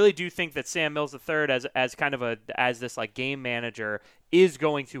I really do think that Sam Mills III as kind of as this like game manager is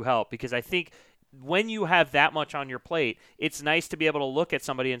going to help, because I think when you have that much on your plate, it's nice to be able to look at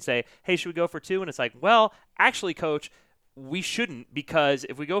somebody and say, "Hey, should we go for 2?" And it's like, well, actually, coach, we shouldn't, because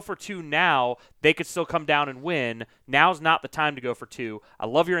if we go for 2 now, they could still come down and win. Now's not the time to go for 2. I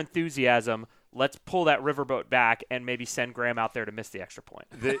love your enthusiasm. Let's pull that riverboat back and maybe send Graham out there to miss the extra point.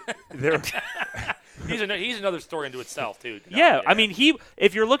 He's another story into itself, too. Yeah, I mean,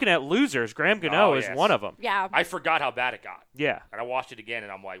 if you're looking at losers, Graham Gano is yes. one of them. Yeah. I forgot how bad it got. Yeah. And I watched it again,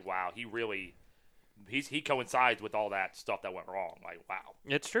 and I'm like, wow, he coincides with all that stuff that went wrong. Like, wow.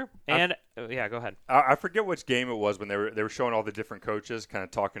 It's true. And yeah, go ahead. I forget which game it was when they were showing all the different coaches kind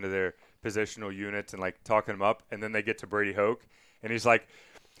of talking to their positional units and like talking them up, and then they get to Brady Hoke, and he's like,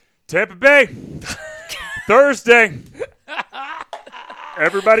 Tampa Bay, Thursday.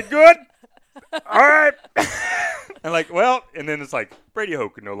 Everybody good? All right. And like, well, and then it's like Brady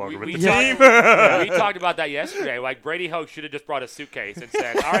Hoke no longer with the team. We talked about that yesterday. Like, Brady Hoke should have just brought a suitcase and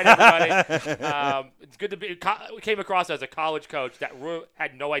said, all right, everybody, it's good to be – we came across as a college coach that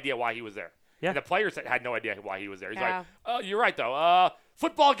had no idea why he was there. Yeah. And the players had no idea why he was there. He's like, oh, you're right, though.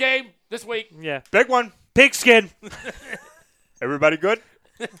 Football game this week. Yeah. Big one. Pigskin. Everybody good?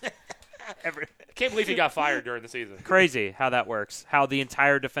 Can't believe he got fired during the season. Crazy how that works. How the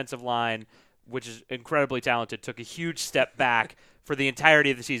entire defensive line, which is incredibly talented, took a huge step back for the entirety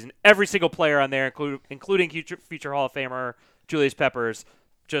of the season. Every single player on there, including future Hall of Famer Julius Peppers,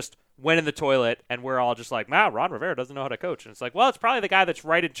 just went in the toilet, and we're all just like, wow, Ron Rivera doesn't know how to coach. And it's like, well, it's probably the guy that's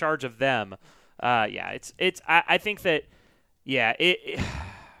right in charge of them. I think that, that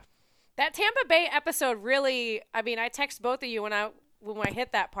Tampa Bay episode really, I mean, I text both of you when I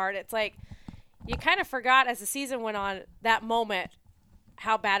hit that part. It's like you kind of forgot as the season went on that moment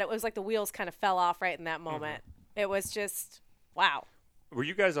how bad it was. Like the wheels kind of fell off right in that moment. Mm-hmm. It was just, wow. Were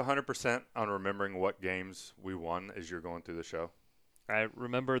you guys 100% on remembering what games we won as you're going through the show? I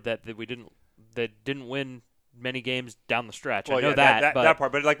remember that we didn't win many games down the stretch. Well, I know that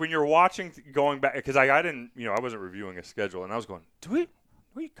part. But like when you're watching, going back, because I wasn't reviewing a schedule, and I was going, do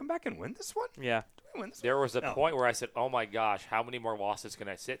we come back and win this one? Yeah. Do we win this There one? was a point where I said, oh my gosh, how many more losses can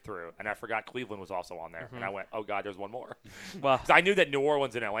I sit through? And I forgot Cleveland was also on there. Mm-hmm. And I went, oh God, there's one more. Well, 'cause I knew that New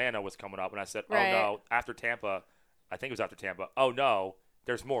Orleans and Atlanta was coming up, and I said, right. oh no, after Tampa, I think it was after Tampa, oh no,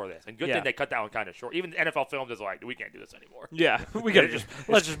 there's more of this. And good thing they cut that one kind of short. Even NFL Films is like, we can't do this anymore. Yeah, we got to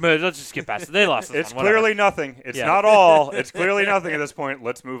let's just skip past it. They lost this It's one, clearly nothing. It's not all. It's clearly nothing at this point.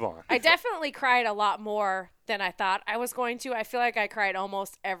 Let's move on. I definitely cried a lot more than I thought I was going to. I feel like I cried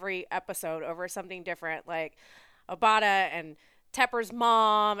almost every episode over something different, like Abada and Tepper's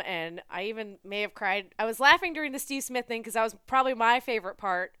mom, and I even may have cried. I was laughing during the Steve Smith thing because that was probably my favorite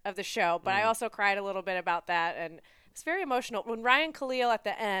part of the show, but I also cried a little bit about that, and it's very emotional. When Ryan Khalil at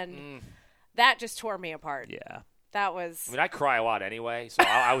the end, that just tore me apart. Yeah. That was... I mean, I cry a lot anyway, so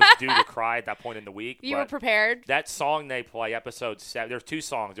I was due to cry at that point in the week. You were prepared? That song they play, episode 7, there's 2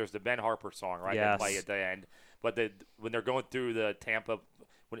 songs. There's the Ben Harper song, right? Yes. They play at the end. But when they're going through the Tampa,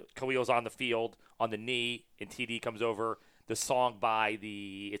 when Khalil's on the field, on the knee, and TD comes over, the song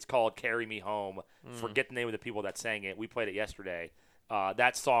it's called Carry Me Home. Forget the name of the people that sang it. We played it yesterday.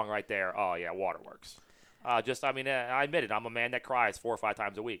 That song right there, oh yeah, waterworks. I admit it. I'm a man that cries 4 or 5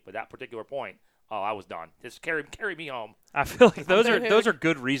 times a week. But that particular point, I was done. Just carry me home. I feel like those are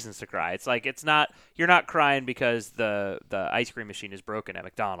good reasons to cry. It's like you're not crying because the ice cream machine is broken at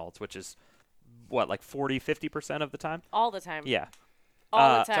McDonald's, which is what, like 40-50% of the time? All the time. Yeah.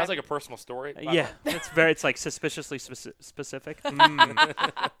 All the time. Sounds like a personal story. Yeah, it's like suspiciously specific.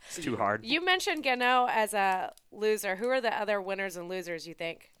 It's too hard. You mentioned Gano as a loser. Who are the other winners and losers, you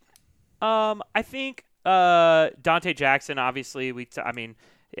think? I think Dante Jackson, obviously,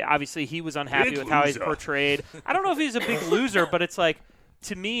 obviously he was unhappy with how he's portrayed. I don't know if he's a big loser, but it's like,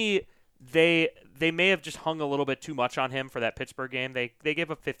 to me, they may have just hung a little bit too much on him for that Pittsburgh game. They gave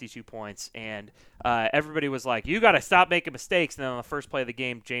up 52 points, and everybody was like, you got to stop making mistakes. And then on the first play of the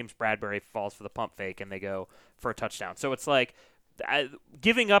game, James Bradbury falls for the pump fake, and they go for a touchdown. So it's like,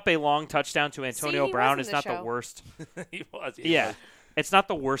 giving up a long touchdown to Antonio Brown is not the worst. He was. Yeah. It's not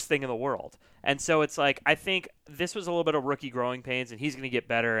the worst thing in the world. And so it's like, I think this was a little bit of rookie growing pains, and he's going to get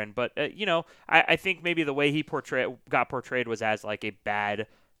better. But I think maybe the way he got portrayed was as like a bad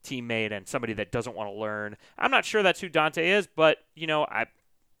teammate and somebody that doesn't want to learn. I'm not sure that's who Dante is, but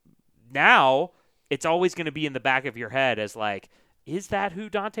now it's always going to be in the back of your head as like, is that who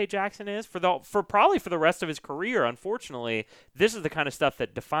Dante Jackson is for probably for the rest of his career? Unfortunately, this is the kind of stuff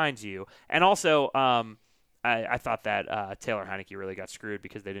that defines you. And also, I thought that Taylor Heineke really got screwed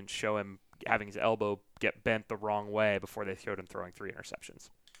because they didn't show him having his elbow get bent the wrong way before they showed him throwing 3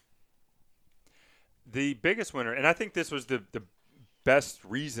 interceptions. The biggest winner, and I think this was the best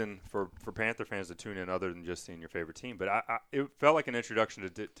reason for Panther fans to tune in other than just seeing your favorite team, but it felt like an introduction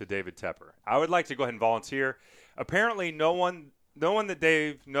to David Tepper. I would like to go ahead and volunteer. Apparently, no one that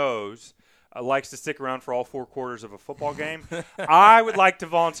Dave knows likes to stick around for all 4 quarters of a football game. I would like to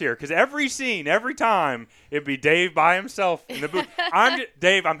volunteer because every time it'd be Dave by himself in the booth.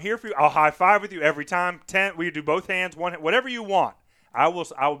 Dave, I'm here for you. I'll high five with you every time. 10, we do both hands, one, whatever you want. I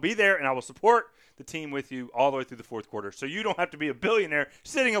will be there and I will support the team with you all the way through the 4th quarter. So you don't have to be a billionaire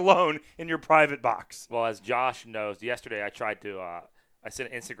sitting alone in your private box. Well, as Josh knows, yesterday I tried to I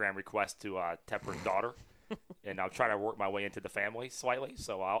sent an Instagram request to Tepper's daughter. And I'm trying to work my way into the family slightly,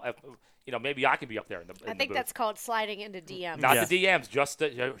 so maybe I can be up there in the. I think that's called sliding into DMs. Not the DMs, just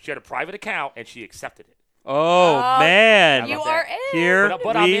she had a private account and she accepted it. Oh man, you are in. Here but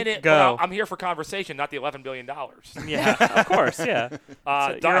we I'm in it. go. But I'm here for conversation, not the $11 billion. Yeah, of course, yeah.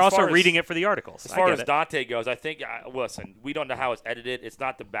 So you're also reading it for the articles. As far as Dante goes, I think. Listen, we don't know how it's edited. It's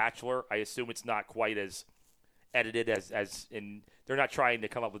not The Bachelor. I assume it's not quite as edited as in. They're not trying to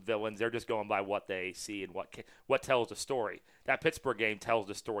come up with villains. They're just going by what they see and what tells the story. That Pittsburgh game tells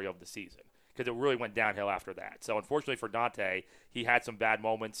the story of the season because it really went downhill after that. So, unfortunately for Dante, he had some bad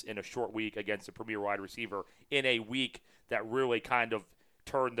moments in a short week against a premier wide receiver in a week that really kind of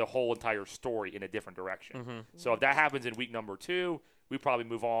turn the whole entire story in a different direction. Mm-hmm. So if that happens in week number 2, we probably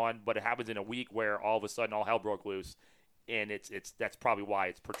move on. But it happens in a week where all of a sudden all hell broke loose, and that's probably why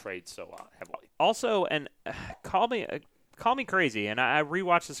it's portrayed so heavily. Also, and call me crazy, and I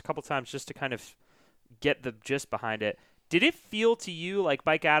rewatched this a couple times just to kind of get the gist behind it. Did it feel to you like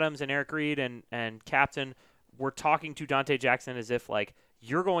Mike Adams and Eric Reed and Captain were talking to Dante Jackson as if like,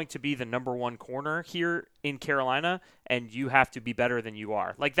 you're going to be the number one corner here in Carolina, and you have to be better than you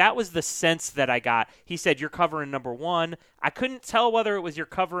are? Like, that was the sense that I got. He said, you're covering number one. I couldn't tell whether it was you're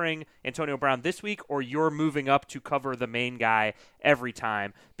covering Antonio Brown this week or you're moving up to cover the main guy every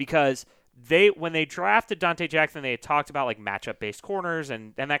time, because when they drafted Dante Jackson, they had talked about like matchup-based corners,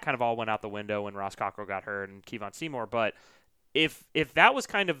 and that kind of all went out the window when Ross Cockrell got hurt and Kevon Seymour. But if that was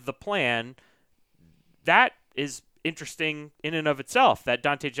kind of the plan, that is interesting in and of itself, that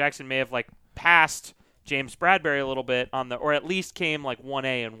Dante Jackson may have like passed James Bradberry a little bit or at least came like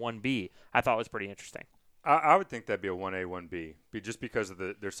 1A and 1B. I thought was pretty interesting. I would think that'd be a 1A, 1B, just because of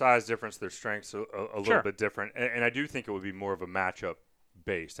their size difference, their strengths a little bit different. And I do think it would be more of a matchup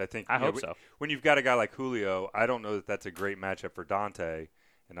based. I hope so. When you've got a guy like Julio, I don't know that that's a great matchup for Dante,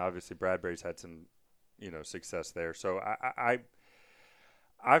 and obviously Bradberry's had some, success there. So I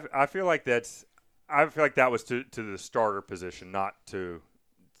feel like that was to the starter position, not to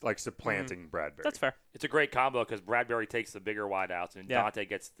like supplanting Bradberry. That's fair. It's a great combo because Bradberry takes the bigger wideouts and Dante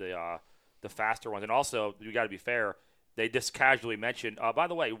gets the faster ones. And also, you got to be fair, they just casually mentioned, by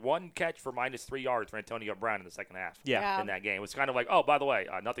the way, 1 catch for -3 yards for Antonio Brown in the second half. Yeah. In that game, it was kind of like, oh, by the way,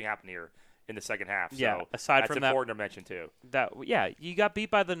 nothing happened here in the second half. Yeah. So Aside that's from important to mention too. You got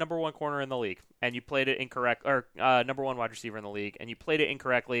beat by the number one corner in the league, and you played it incorrect, or number one wide receiver in the league, and you played it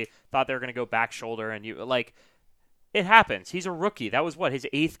incorrectly. Thought they were going to go back shoulder, and it happens. He's a rookie. That was his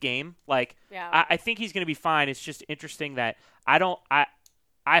 8th game. I think he's going to be fine. It's just interesting that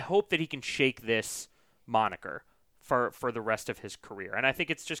I hope that he can shake this moniker for the rest of his career, and I think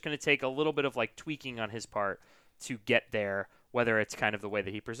it's just going to take a little bit of tweaking on his part to get there, whether it's kind of the way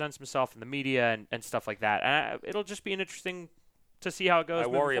that he presents himself in the media and stuff like that. And it'll just be interesting to see how it goes. I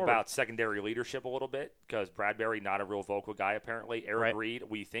worry about secondary leadership a little bit because Bradberry, not a real vocal guy apparently. Eric Reed,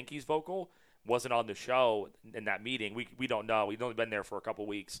 we think he's vocal, wasn't on the show in that meeting. We don't know. We've only been there for a couple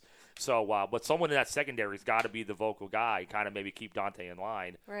weeks. So, but someone in that secondary's got to be the vocal guy, kind of maybe keep Dante in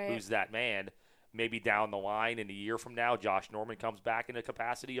line. Right. Who's that man? Maybe down the line in a year from now, Josh Norman comes back in a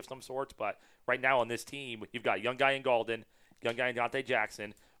capacity of some sorts. But right now on this team, you've got young guy in Golden, young guy in Dante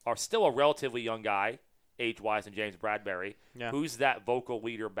Jackson, are still a relatively young guy, age-wise, in James Bradberry. Yeah. Who's that vocal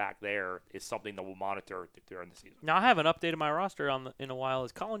leader back there is something that we'll monitor during the season. Now, I haven't updated my roster in a while.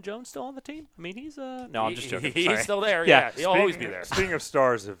 Is Colin Jones still on the team? I mean, he's no, I'm just joking. He's still there, yeah. He'll always be there. Speaking of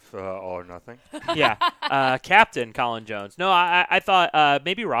stars of All or Nothing. Yeah, Captain Colin Jones. No, I thought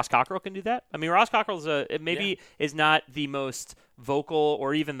maybe Ross Cockrell can do that. I mean, Ross Cockrell's is not the most vocal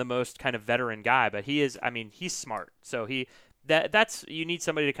or even the most kind of veteran guy, but he is. I mean, he's smart. So that's you need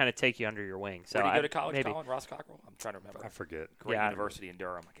somebody to kind of take you under your wing. So where did he go to college, Colin? Ross Cockrell? I'm trying to remember. I forget. Great university in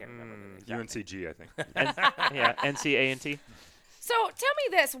Durham. I can't remember. UNCG, I think. NCANT. So tell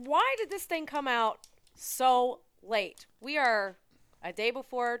me this. Why did this thing come out so late? We are a day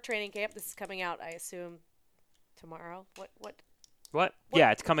before training camp. This is coming out, I assume, tomorrow. What?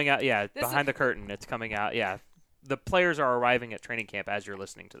 Yeah, it's coming out. Yeah, behind the curtain. It's coming out. Yeah. The players are arriving at training camp as you're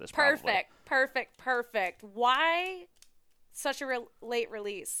listening to this. Perfect. Why such a late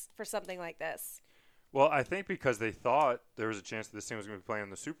release for something like this? Well, I think because they thought there was a chance that this team was going to be playing in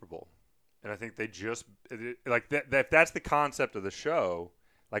the Super Bowl. And I think they just like that. That's the concept of the show.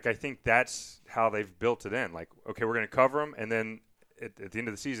 Like, I think that's how they've built it in. Like, okay, we're going to cover them, and then at the end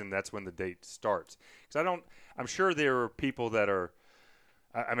of the season, that's when the date starts. Because I'm sure there are people that are.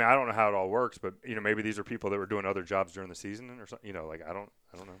 I mean, I don't know how it all works, but maybe these are people that were doing other jobs during the season or something. Like I don't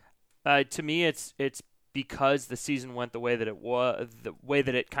know. To me, it's because the season went the way that it was, the way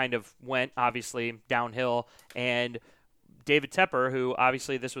that it kind of went, obviously downhill, and David Tepper, who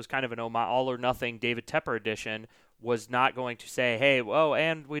obviously this was kind of an all or nothing David Tepper edition, was not going to say, hey,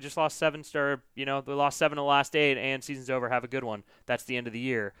 and we just lost 7 we lost 7 of the last 8 and season's over. Have a good one. That's the end of the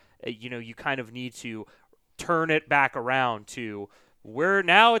year. You kind of need to turn it back around to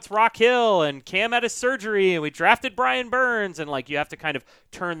now it's Rock Hill and Cam had his surgery and we drafted Brian Burns, and you have to kind of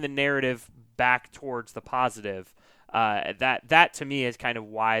turn the narrative back towards the positive. That to me is kind of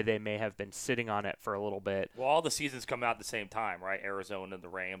why they may have been sitting on it for a little bit. Well, all the seasons come out at the same time, right? Arizona, the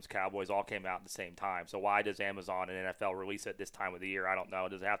Rams, Cowboys all came out at the same time. So why does Amazon and NFL release it this time of the year? I don't know.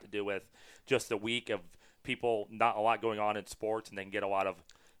 Does it have to do with just the week of people, not a lot going on in sports, and then get a lot of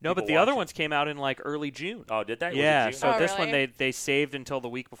No, but the other ones came out in like early June. Oh, did they? Was it Yeah, June? so this really? one they saved until the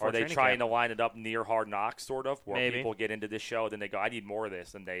week before. Are they training trying camp. to line it up near Hard Knocks, sort of, where Maybe. people get into this show, then they go, I need more of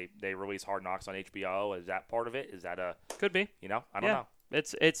this, and they release Hard Knocks on HBO? Is that part of it? Is that a Could be. I don't know.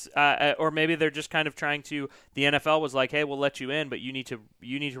 It's or maybe they're just kind of trying to. The NFL was like, hey, we'll let you in, but you need to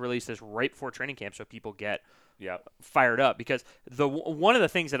release this right before training camp so people get fired up. Because one of the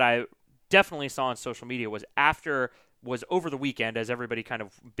things that I definitely saw on social media was over the weekend, as everybody kind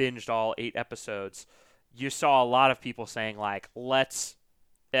of binged all 8 episodes, you saw a lot of people saying like, let's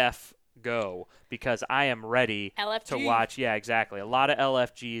go, because I am ready LFG. to watch. Yeah, exactly. A lot of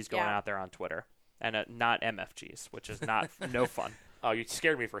LFGs going Yeah. out there on Twitter, and not MFGs, which is no fun. Oh, you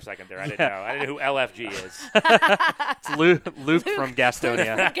scared me for a second there. I didn't know. I didn't know who LFG is. It's Luke from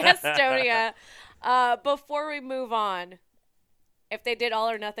Gastonia. Gastonia. Before we move on, if they did All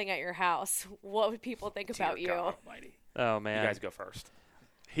or Nothing at your house, what would people think about you? Dear God Almighty. Oh, man. You guys go first.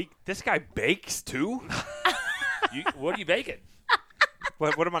 This guy bakes too. What are you baking?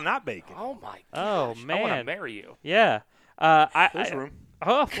 What am I not baking? Oh, my Oh, gosh. I want to man. marry you. Yeah. There's room.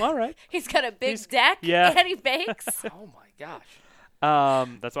 Oh, all right. He's got a big deck yeah. and he bakes. Oh, my gosh.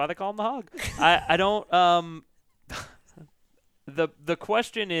 That's why they call him the hog. I don't. The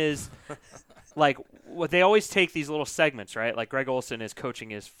question is, like, they always take these little segments, right? Like Greg Olsen is coaching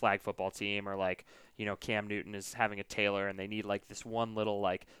his flag football team, or like, Cam Newton is having a tailor, and they need like this one little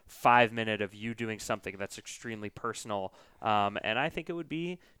like 5-minute of you doing something that's extremely personal. And I think it would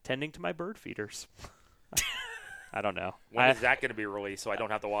be tending to my bird feeders. I don't know. When is that going to be released so I don't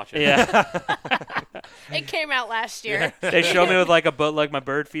have to watch it? Yeah. It came out last year. They show me with like a book, like my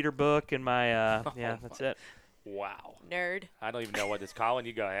bird feeder book, and my that's it. Wow. Nerd. I don't even know what this. Colin,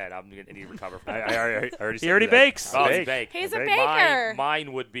 you go ahead. I'm going to need to recover from I that. already He said already that. bakes. Oh, he's baked. He's a Mine- baker.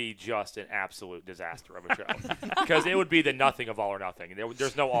 Mine would be just an absolute disaster of a show. Because it would be the nothing of All or Nothing.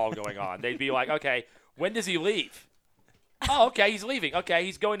 There's no all going on. They'd be like, okay, when does he leave? Oh, okay, he's leaving. Okay,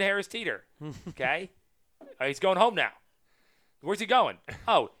 he's going to Harris Teeter. Okay. He's going home now. Where's he going?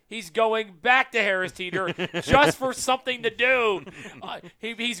 Oh, he's going back to Harris Teeter just for something to do.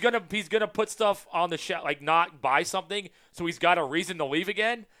 He's gonna put stuff on the shelf, like not buy something, so he's got a reason to leave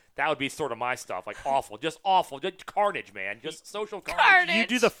again. That would be sort of my stuff, like awful, just carnage, man, just social carnage. You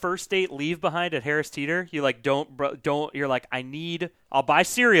do the first date leave behind at Harris Teeter. You like don't. You're like, I'll buy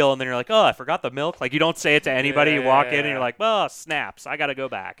cereal, and then you're like, oh, I forgot the milk. Like you don't say it to anybody. You walk in and you're like, oh, snaps, I gotta go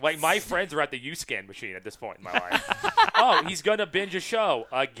back. Like my friends are at the U-Scan machine at this point in my life. Oh, he's gonna binge a show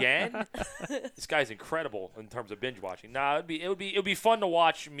again. This guy's incredible in terms of binge watching. Nah, it would be fun to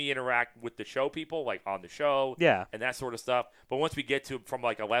watch me interact with the show people, like on the show, Yeah. and that sort of stuff. But once we get to from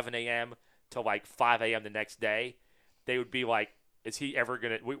like 11 a.m. to like 5 a.m. the next day, they would be like, is he ever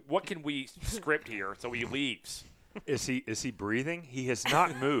gonna? What can we script here so he leaves? Is he breathing? He has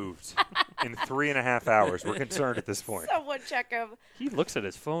not moved in 3.5 hours. We're concerned at this point. Someone check him. He looks at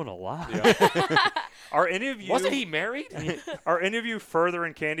his phone a lot. Are any of you Wasn't he married? Are any of you further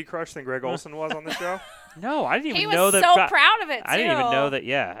in Candy Crush than Greg Olsen was on the show? No, I didn't He even know was that. so proud of it, too. I didn't even know that.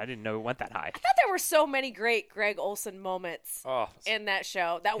 Yeah, I didn't know it went that high. I thought there were so many great Greg Olsen moments Oh, in that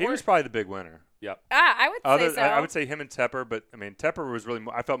show. That He were, was probably the big winner. yep. I would say so. I would say him and Tepper, but I mean Tepper was really.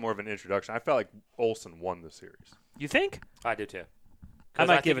 I felt more of an introduction. I felt like Olsen won the series. You think? I do too. I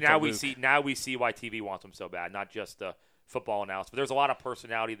might give think it to now Luke. we see why TV wants him so bad, not just the football announcement. But there's a lot of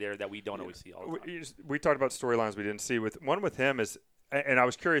personality there that we don't always see all the time. We talked about storylines we didn't see. With him is, and I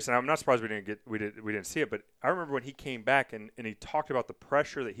was curious, and I'm not surprised we didn't see it. But I remember when he came back and he talked about the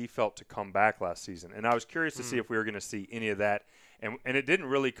pressure that he felt to come back last season, and I was curious to see if we were going to see any of that, and it didn't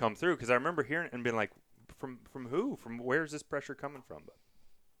really come through because I remember hearing it and being like, from who? From where's this pressure coming from? But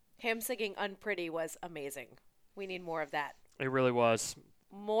Him singing Unpretty was amazing. We need more of that. It really was.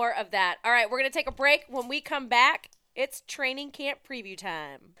 More of that. All right, we're going to take a break. When we come back, it's training camp preview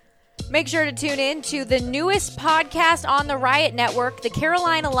time. Make sure to tune in to the newest podcast on the Riot Network, The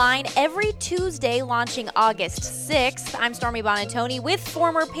Carolina Line, every Tuesday, launching August 6th. I'm Stormy Bonantoni with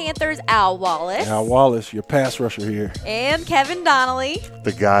former Panthers Al Wallace. Al Wallace, your pass rusher here. And Kevin Donnelly.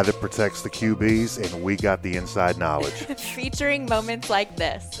 The guy that protects the QBs, and we got the inside knowledge. Featuring moments like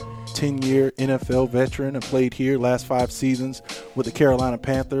this. 10-year NFL veteran and played here last 5 seasons with the Carolina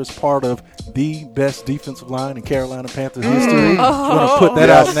Panthers, part of the best defensive line in Carolina Panthers history. I'm going to put that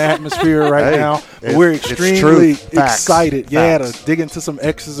out in the atmosphere right now. But we're extremely excited, to dig into some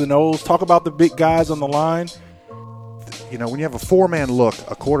X's and O's, talk about the big guys on the line. You know, when you have a 4-man look,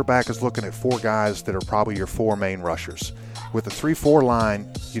 a quarterback is looking at 4 guys that are probably your 4 main rushers. With the 3-4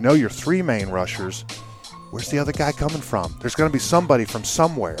 line, you know your 3 main rushers. Where's the other guy coming from? There's going to be somebody from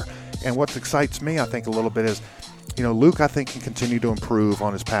somewhere. And what excites me, I think, a little bit is, Luke, I think, can continue to improve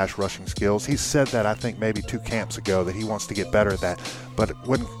on his pass rushing skills. He said that, I think, maybe 2 camps ago, that he wants to get better at that. But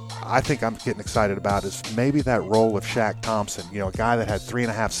what I think I'm getting excited about is maybe that role of Shaq Thompson, a guy that had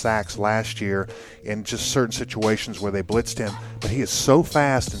 3.5 sacks last year in just certain situations where they blitzed him. But he is so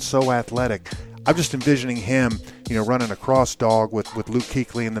fast and so athletic. I'm just envisioning him, running a cross dog with Luke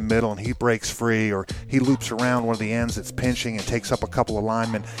Kuechly in the middle, and he breaks free, or he loops around one of the ends that's pinching and takes up a couple of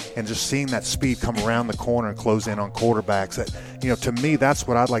linemen, and just seeing that speed come around the corner and close in on quarterbacks. That, to me, that's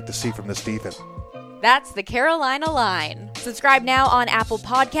what I'd like to see from this defense. That's the Carolina Line. Subscribe now on Apple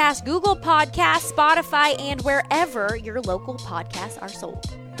Podcasts, Google Podcasts, Spotify, and wherever your local podcasts are sold.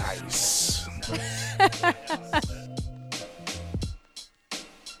 Nice.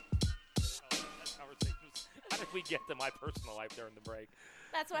 We get to my personal life during the break.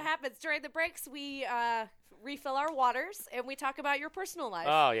 That's what happens during the breaks. We refill our waters and we talk about your personal life.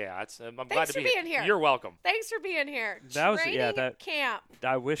 Oh yeah, I'm glad to for be being here. You're welcome. Thanks for being here. That was Training camp.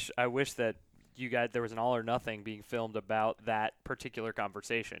 I wish that you guys there was an All or Nothing being filmed about that particular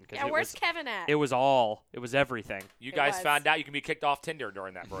conversation. Yeah, where's Kevin at? It was everything. You guys found out you can be kicked off Tinder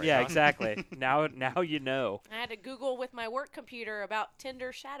during that break. Yeah, huh? exactly. Now you know. I had to Google with my work computer about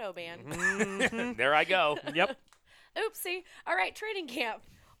Tinder shadow ban. Mm-hmm. There I go. Yep. Oopsie. All right, training camp.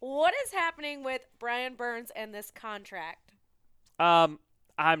 What is happening with Brian Burns and this contract? I'm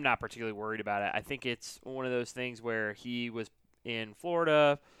not particularly worried about it. I think it's one of those things where he was in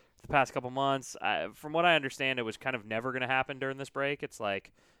Florida the past couple months. From what I understand, it was kind of never going to happen during this break. It's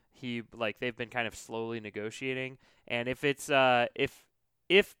like they've been kind of slowly negotiating. And if it's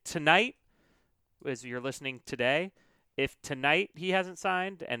if tonight, as you're listening today, if tonight he hasn't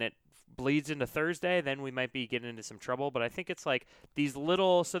signed and it bleeds into Thursday, then we might be getting into some trouble. But I think it's like these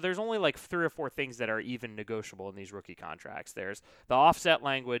little, so there's only like 3 or 4 things that are even negotiable in these rookie contracts. There's the offset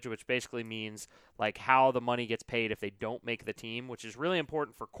language, which basically means like how the money gets paid if they don't make the team, which is really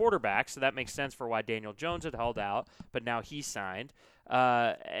important for quarterbacks. So that makes sense for why Daniel Jones had held out, but now he's signed.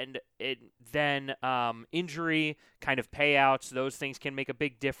 And then injury kind of payouts, those things can make a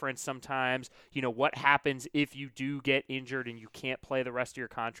big difference sometimes. What happens if you do get injured and you can't play the rest of your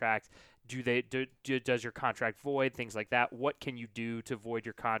contract? Does your contract void? Things like that. What can you do to void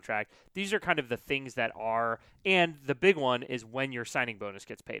your contract? These are kind of the things that are, and the big one is when your signing bonus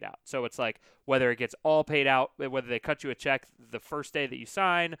gets paid out. So it's like whether it gets all paid out, whether they cut you a check the first day that you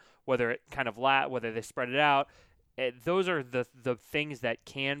sign, whether it kind of whether they spread it out. Those are the things that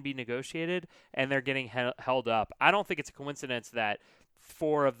can be negotiated, and they're getting held up. I don't think it's a coincidence that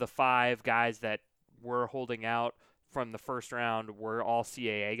 4 of the 5 guys that were holding out from the first round were all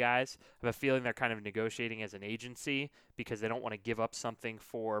CAA guys. I have a feeling they're kind of negotiating as an agency because they don't want to give up something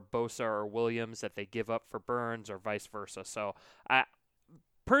for Bosa or Williams that they give up for Burns or vice versa. So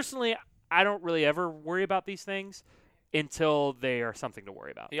personally, I don't really ever worry about these things until they are something to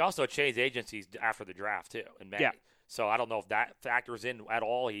worry about. He also changed agencies after the draft, too, in May. Yeah. So I don't know if that factors in at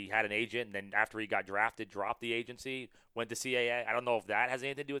all. He had an agent, and then after he got drafted, dropped the agency, went to CAA. I don't know if that has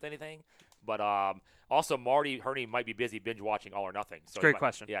anything to do with anything. But also, Marty Herney might be busy binge-watching All or Nothing. So Great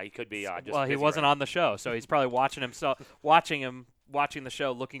question. Yeah, he could be just well, he busy wasn't right on the show, so he's probably watching the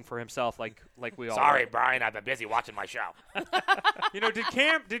show, looking for himself like we all Sorry, were. Brian, I've been busy watching my show.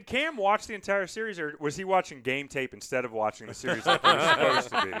 Did Cam watch the entire series, or was he watching game tape instead of watching the series like he was supposed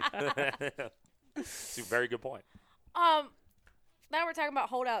to be? It's a very good point. Now we're talking about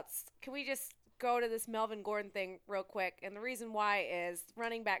holdouts. Can we just go to this Melvin Gordon thing real quick? And the reason why is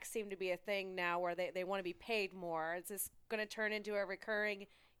running backs seem to be a thing now where they want to be paid more. Is this going to turn into a recurring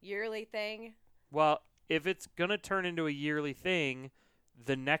yearly thing? Well, if it's going to turn into a yearly thing,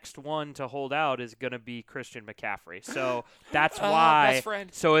 the next one to hold out is going to be Christian McCaffrey. So that's why. Best friend.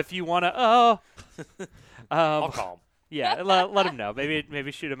 So if you want to, I'll call him. Yeah, let him know.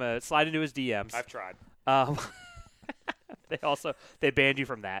 Maybe shoot him slide into his DMs. I've tried. They banned you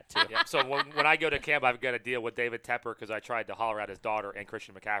from that too. Yeah, so when I go to camp, I've got to deal with David Tepper because I tried to holler at his daughter and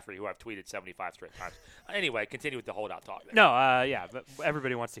Christian McCaffrey, who I've tweeted 75 straight times. Anyway, continue with the holdout talk. No, but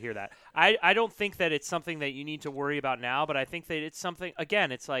everybody wants to hear that. I don't think that it's something that you need to worry about now, but I think that it's something,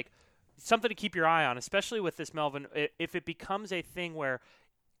 again, it's like something to keep your eye on, especially with this Melvin. If it becomes a thing where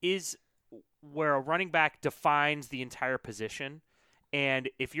a running back defines the entire position, and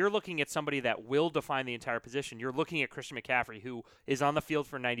if you're looking at somebody that will define the entire position, you're looking at Christian McCaffrey, who is on the field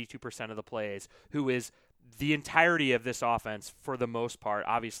for 92% of the plays, who is the entirety of this offense for the most part.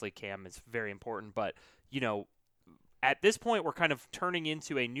 Obviously, Cam is very important, but, at this point, we're kind of turning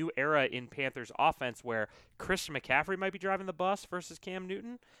into a new era in Panthers offense where Christian McCaffrey might be driving the bus versus Cam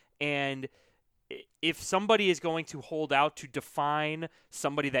Newton. And if somebody is going to hold out to define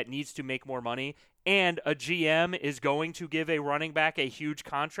somebody that needs to make more money, and a GM is going to give a running back a huge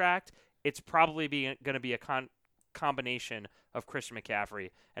contract, it's probably going to be a combination of Christian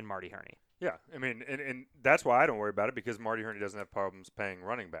McCaffrey and Marty Hurney. Yeah, I mean, and that's why I don't worry about it, because Marty Hurney doesn't have problems paying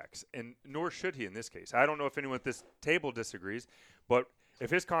running backs, and nor should he in this case. I don't know if anyone at this table disagrees, but if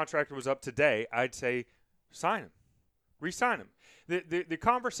his contract was up today, I'd say sign him, re-sign him. The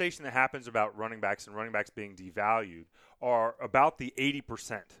conversation that happens about running backs and running backs being devalued are about the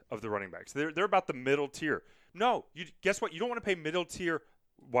 80% of the running backs. They're about the middle tier. No, guess what? You don't want to pay middle tier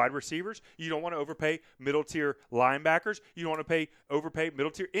wide receivers. You don't want to overpay middle tier linebackers. You don't want to overpay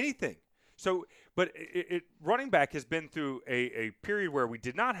middle tier anything. So, but running back has been through a period where we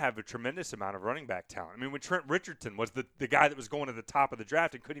did not have a tremendous amount of running back talent. I mean, when Trent Richardson was the guy that was going to the top of the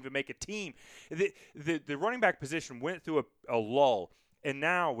draft and couldn't even make a team, the running back position went through a lull. And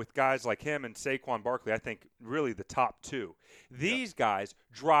now with guys like him and Saquon Barkley, I think really the top two. These guys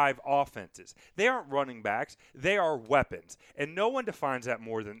drive offenses. They aren't running backs. They are weapons. And no one defines that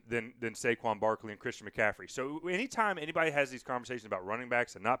more than Saquon Barkley and Christian McCaffrey. So anytime anybody has these conversations about running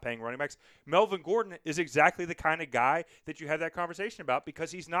backs and not paying running backs, Melvin Gordon is exactly the kind of guy that you have that conversation about,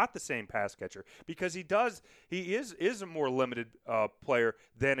 because he's not the same pass catcher, because he is a more limited player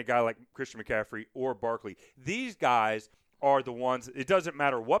than a guy like Christian McCaffrey or Barkley. These guys are the ones, it doesn't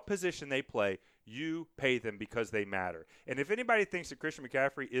matter what position they play, you pay them because they matter. And if anybody thinks that Christian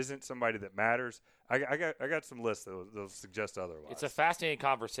McCaffrey isn't somebody that matters, I got some lists that'll suggest otherwise. It's a fascinating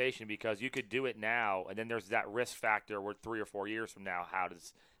conversation, because you could do it now, and then there's that risk factor where 3 or 4 years from now, how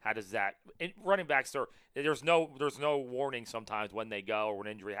does that running backs there's no warning sometimes when they go or when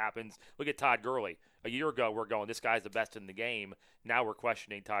injury happens. Look at Todd Gurley. A year ago, we're going, this guy's the best in the game. Now we're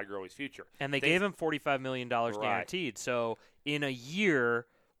questioning Todd Gurley's future. And they gave him $45 million guaranteed. So in a year,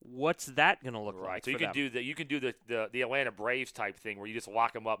 what's that going to look like? So you can do the Atlanta Braves type thing, where you just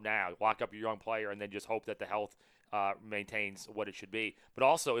lock them up now, lock up your young player, and then just hope that the health maintains what it should be. But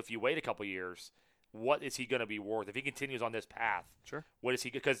also, if you wait a couple years, what is he going to be worth if he continues on this path? Sure. What is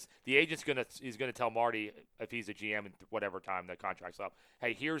he? Because the agent's going to tell Marty, if he's a GM in whatever time the contract's up,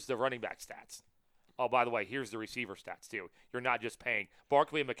 hey, here's the running back stats. Oh, by the way, here's the receiver stats too. You're not just paying.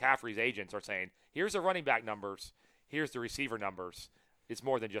 Barkley and McCaffrey's agents are saying, here's the running back numbers, here's the receiver numbers. It's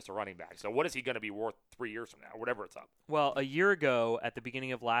more than just a running back. So what is he going to be worth 3 years from now, whatever it's up? Well, a year ago, at the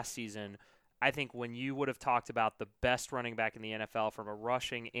beginning of last season, I think when you would have talked about the best running back in the NFL from a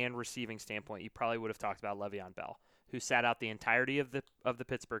rushing and receiving standpoint, you probably would have talked about Le'Veon Bell, who sat out the entirety of the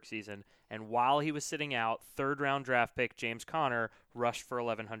Pittsburgh season. And while he was sitting out, third-round draft pick James Conner rushed for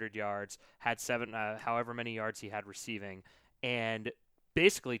 1,100 yards, had however many yards he had receiving, and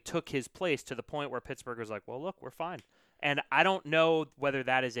basically took his place to the point where Pittsburgh was like, well, look, we're fine. And I don't know whether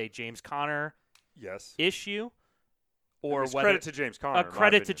that is a James Conner issue or whether credit to James Conner. A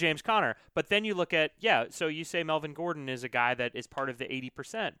credit to James Conner. But then you look at, so you say Melvin Gordon is a guy that is part of the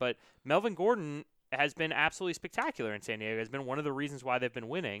 80%, but Melvin Gordon has been absolutely spectacular in San Diego. Has been one of the reasons why they've been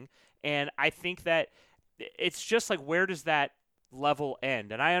winning. And I think that it's just like, where does that level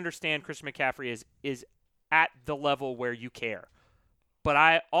end? And I understand Christian McCaffrey is at the level where you care. But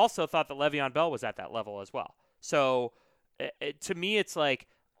I also thought that Le'Veon Bell was at that level as well. So to me, it's like,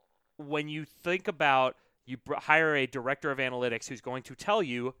 when you think about, you hire a director of analytics who's going to tell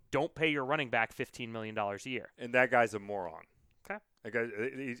you, don't pay your running back $15 million a year. And that guy's a moron. Okay. That guy,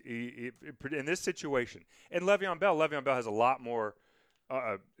 he, in this situation, and Le'Veon Bell has a lot more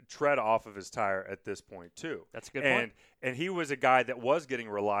tread off of his tire at this point too. That's a good point. And he was a guy that was getting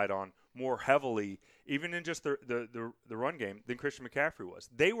relied on more heavily, even in just the run game, than Christian McCaffrey was.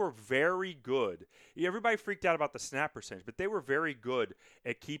 They were very good. Everybody freaked out about the snap percentage, but they were very good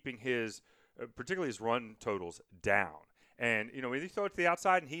at keeping his, particularly his run totals, down. And, when you throw it to the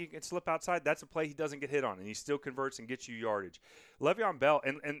outside and he can slip outside, that's a play he doesn't get hit on, and he still converts and gets you yardage. Le'Veon Bell,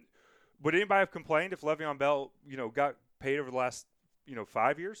 and would anybody have complained if Le'Veon Bell, got paid over the last,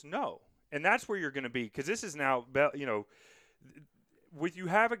 5 years? No. And that's where you're going to be, because this is now, with you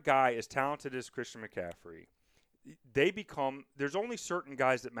have a guy as talented as Christian McCaffrey, there's only certain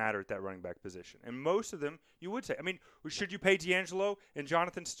guys that matter at that running back position. And most of them, you would say, should you pay D'Angelo and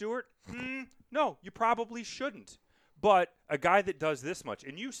Jonathan Stewart? No, you probably shouldn't. But a guy that does this much,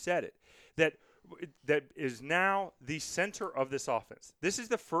 and you said it, that is now the center of this offense. This is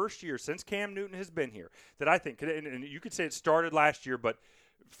the first year since Cam Newton has been here that I think, and you could say it started last year, but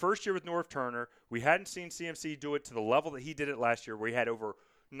first year with Norv Turner, we hadn't seen CMC do it to the level that he did it last year, where he had over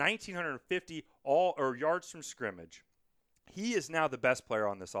 1,950 yards from scrimmage. He is now the best player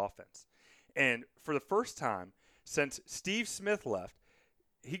on this offense. And for the first time since Steve Smith left,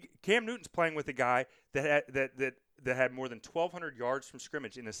 Cam Newton's playing with a guy that had more than 1,200 yards from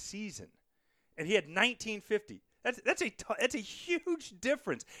scrimmage in a season, and he had 1950. That's a huge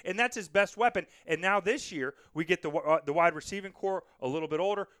difference, and that's his best weapon. And now this year we get the wide receiving core a little bit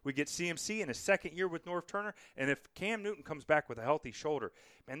older. We get CMC in his second year with North Turner, and if Cam Newton comes back with a healthy shoulder,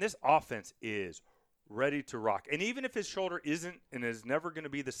 man, this offense is ready to rock. And even if his shoulder isn't and is never going to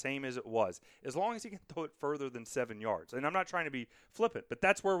be the same as it was, as long as he can throw it further than 7 yards, and I'm not trying to be flippant, but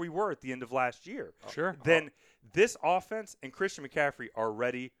that's where we were at the end of last year. Sure. Then this offense and Christian McCaffrey are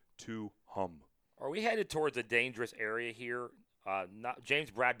ready to hum. Are we headed towards a dangerous area here? James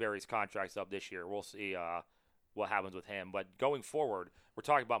Bradbury's contract's up this year. We'll see what happens with him. But going forward, we're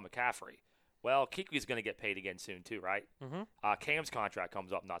talking about McCaffrey. Well, Kuechly's going to get paid again soon too, right? Mm-hmm. Cam's contract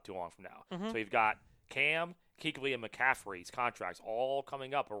comes up not too long from now. Mm-hmm. So you've got Cam, Kuechly, and McCaffrey's contracts all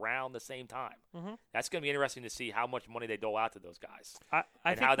coming up around the same time. Mm-hmm. That's going to be interesting to see how much money they dole out to those guys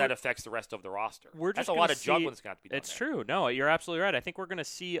and how that affects the rest of the roster. That's a lot of juggling that's going to have to be done. It's true. No, you're absolutely right. I think we're going to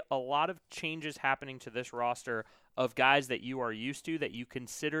see a lot of changes happening to this roster of guys that you are used to that you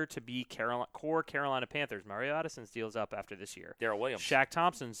consider to be core Carolina Panthers. Mario Addison's deal is up after this year. Darrell Williams. Shaq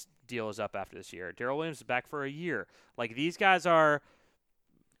Thompson's deal is up after this year. Darrell Williams is back for a year. Like, these guys are –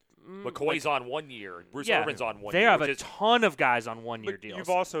 McCoy's on 1 year. Bruce Irvin's on 1 year. They have a ton of guys on 1 year deals. You've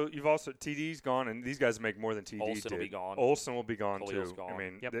also TD's gone, and these guys make more than TD Olsen did. will be gone. Olsen will be gone Khalil's too. Gone. I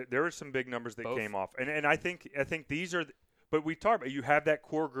mean, Yep. there were some big numbers that Both. came off, and I think these are. But we talk about you have that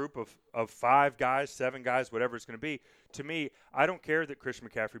core group of 5 guys, 7 guys, whatever it's going to be. To me, I don't care that Christian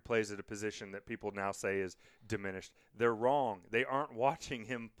McCaffrey plays at a position that people now say is diminished. They're wrong. They aren't watching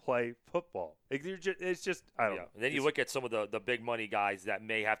him play football. It's just I don't know. And then you look at some of the big money guys that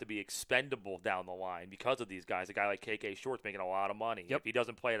may have to be expendable down the line because of these guys. A guy like KK Short's making a lot of money. Yep. If he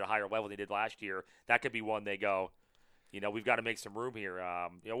doesn't play at a higher level than he did last year, that could be one they go, we've got to make some room here.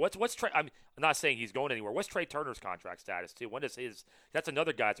 What's Trey? I'm not saying he's going anywhere. What's Trey Turner's contract status too? When does his? That's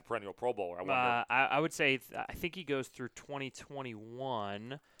another guy that's a perennial Pro Bowler. I wonder. I would say I think he goes through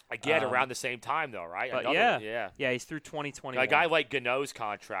 2021. Again, around the same time though, right? But he's through 2021. A guy like Gano's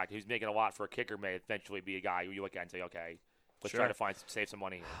contract, who's making a lot for a kicker, may eventually be a guy who you look at and say, okay, let's try to save some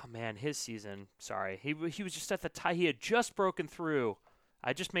money here. Oh man, his season. Sorry, he was just at the tie. He had just broken through.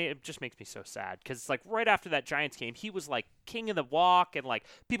 It just makes me so sad because it's like right after that Giants game, he was like king of the walk, and like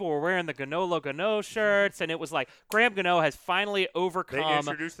people were wearing the Gano shirts, and it was like Graham Gano has finally overcome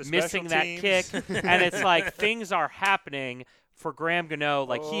missing that kick, and it's like things are happening for Graham Gano.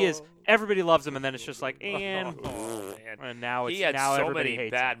 Like he is, everybody loves him, and then it's just like, and now it's he had now so everybody many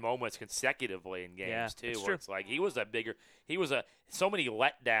hates bad him. moments consecutively in games too. It's Where true. it's like so many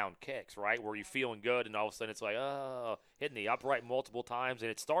letdown kicks, right? Where you're feeling good, and all of a sudden it's like, hitting the upright multiple times,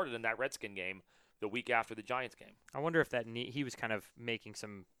 and it started in that Redskin game the week after the Giants game. I wonder if that he was kind of making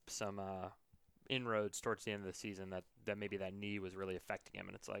some inroads towards the end of the season that maybe that knee was really affecting him,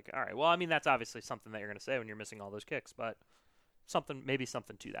 and it's like, all right, well, I mean that's obviously something that you're going to say when you're missing all those kicks, but maybe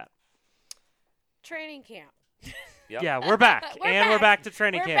something to that. Training camp. Yep. Yeah, we're back. We're back to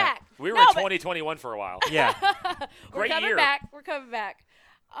training camp. Back. We were in 2021 for a while. Yeah. We're Great coming year. back. We're coming back.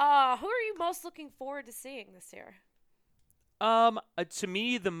 Who are you most looking forward to seeing this year? To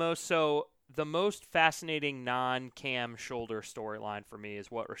me, the most fascinating non-Cam shoulder storyline for me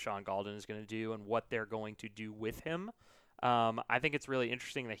is what Rashawn Golden is going to do and what they're going to do with him. I think it's really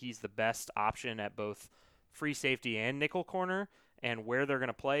interesting that he's the best option at both free safety and nickel corner, and where they're going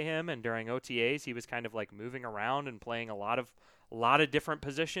to play him. And during OTAs, he was kind of like moving around and playing a lot of different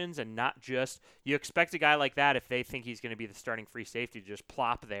positions, and not just – you expect a guy like that, if they think he's going to be the starting free safety, to just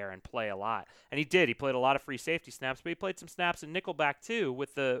plop there and play a lot. And he did. He played a lot of free safety snaps, but he played some snaps in nickelback too.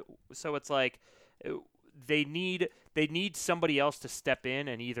 So it's like they need somebody else to step in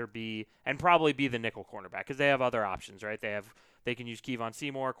and either be – and probably be the nickel cornerback, because they have other options, right? They can use Kevon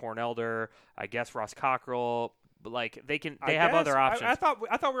Seymour, Corn Elder, I guess Ross Cockrell. But like they have other options. I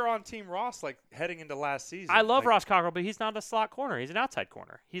thought we were on Team Ross like heading into last season. I love Ross Cockrell, but he's not a slot corner. He's an outside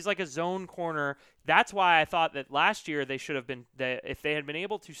corner. He's like a zone corner. That's why I thought that last year they should have been if they had been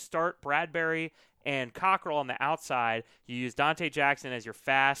able to start Bradbury and Cockrell on the outside. You use Dante Jackson as your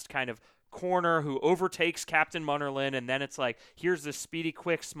fast kind of corner who overtakes Captain Munnerlyn, and then it's like here's the speedy,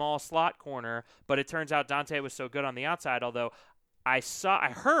 quick, small slot corner. But it turns out Dante was so good on the outside, although I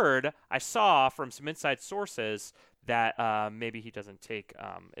saw from some inside sources that maybe he doesn't take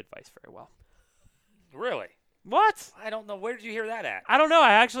advice very well. Really? What? I don't know. Where did you hear that at? I don't know.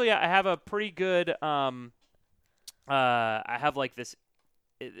 I have a pretty good I have like this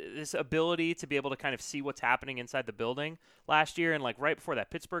this ability to be able to kind of see what's happening inside the building last year, and like right before that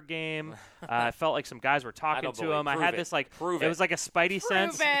Pittsburgh game, I felt like some guys were talking to him. I had this like it was like a Spidey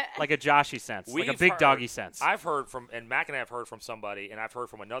sense, like a Joshy sense, like a big doggy sense. I've heard from, and Mac and I have heard from somebody, and I've heard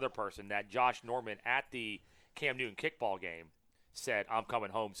from another person that Josh Norman at the Cam Newton kickball game said, "I'm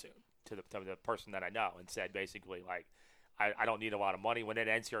coming home soon," to the person that I know, and said basically like, I don't need a lot of money when it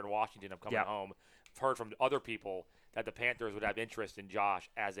ends here in Washington. I'm coming home. I've heard from other people that the Panthers would have interest in Josh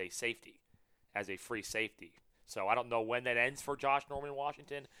as a safety, as a free safety. So I don't know when that ends for Josh Norman in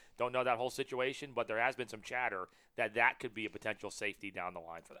Washington. Don't know that whole situation, but there has been some chatter that could be a potential safety down the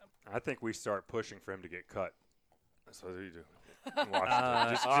line for them. I think we start pushing for him to get cut. That's what you do.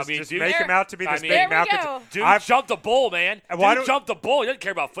 Just make him out to be this big mouth. Dude jumped the bull, man. Dude jumped the bull. He doesn't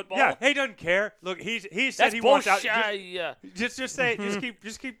care about football. Yeah, he doesn't care. Look, he said he wants out.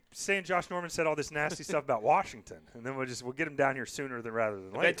 Just keep saying Josh Norman said all this nasty stuff about Washington, and then we'll get him down here sooner rather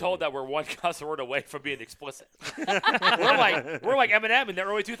than later. I've been told that we're one cuss word away from being explicit. we're like Eminem in the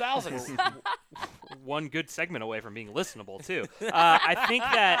early 2000s. One good segment away from being listenable too. I think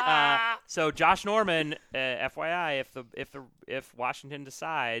that so Josh Norman, FYI, if Washington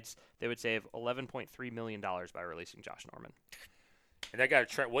decides, they would save $11.3 million by releasing Josh Norman. And they got a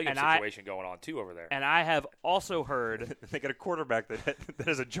Trent Williams situation going on too over there. And I have also heard they got a quarterback that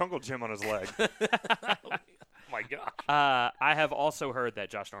has a jungle gym on his leg. Oh my gosh. I have also heard that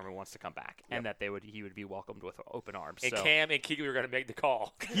Josh Norman wants to come back, and that he would be welcomed with open arms. And Cam and Kuechly are going to make the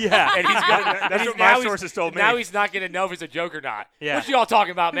call. Yeah, and he's gonna, that's what my sources told me. Now he's not going to know if it's a joke or not. Yeah. What y'all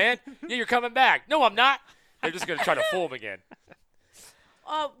talking about, man? Yeah, you're coming back. No, I'm not. They're just going to try to fool him again.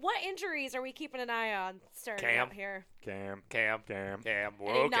 What injuries are we keeping an eye on starting out here? Cam.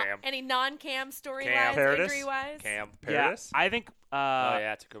 Whoa, Cam. Any non-Cam story-wise, injury-wise? Cam. Paradis? Yeah, I think.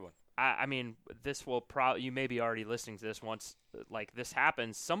 That's a good one. I mean, this will probably. You may be already listening to this once, like this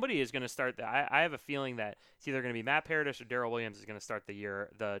happens. Somebody is going to start. I have a feeling that it's either going to be Matt Paradis or Darrell Williams is going to start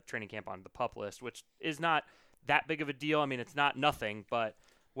the training camp on the PUP list, which is not that big of a deal. I mean, it's not nothing, but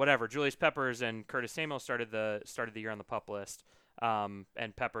whatever. Julius Peppers and Curtis Samuel started the year on the PUP list.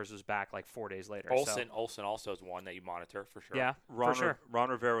 And Peppers was back like 4 days later. Olsen also is one that you monitor for sure. Yeah, for sure. Ron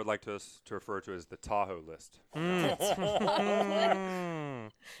Rivera would like to refer to as the Tahoe list.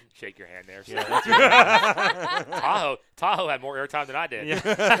 Shake your hand there. Yeah, Tahoe had more airtime than I did. Yeah.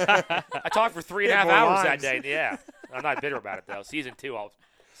 I talked for 3.5 hours that day. Yeah, I'm not bitter about it though. Season two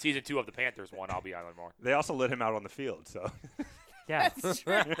of the Panthers one, I'll be on more. They also let him out on the field, so. Yeah, that's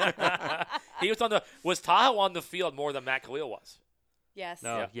true. He was Tahoe on the field more than Matt Khalil was. Yes.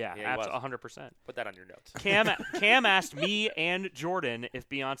 No, yeah, 100%. Put that on your notes. Cam asked me and Jordan if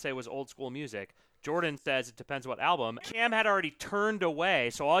Beyonce was old school music. Jordan says it depends what album. Cam had already turned away,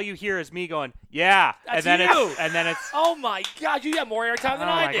 so all you hear is me going, "Yeah," That's and then you. it's. Oh my God, you got more airtime than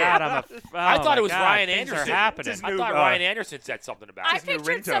I did. God, I thought it was God, Ryan things Anderson. Are happening. I thought Ryan Anderson said something about it. I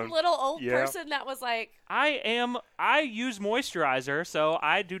pictured some little old person that was like, I use moisturizer, so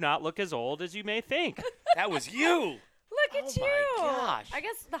I do not look as old as you may think. That was you. Look at you. My gosh. I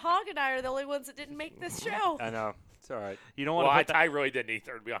guess the Hog and I are the only ones that didn't make this show. I know. It's all right. You don't want to I really didn't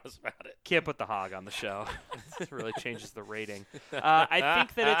either, to be honest about it. Can't put the Hog on the show. It really changes the rating. I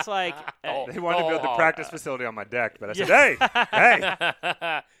think that it's like they wanted to build the practice facility on my deck, but I said, "Hey,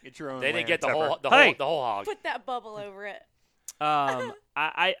 get your own." They didn't get the whole hog. Put that bubble over it.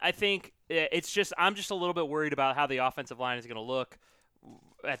 I think it's just I'm just a little bit worried about how the offensive line is going to look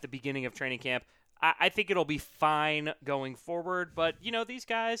at the beginning of training camp. I think it'll be fine going forward, but these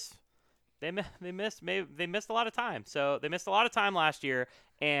guys. They missed a lot of time. So they missed a lot of time last year,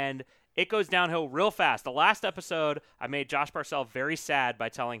 and it goes downhill real fast. The last episode, I made Josh Parcell very sad by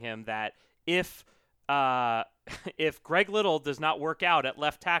telling him that if Greg Little does not work out at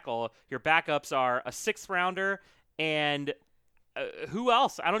left tackle, your backups are a 6th rounder and who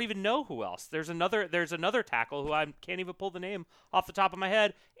else? I don't even know who else. There's another tackle who I can't even pull the name off the top of my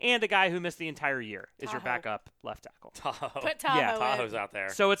head, and a guy who missed the entire year is your backup left tackle. Tahoe. Put Tahoe Tahoe's out there.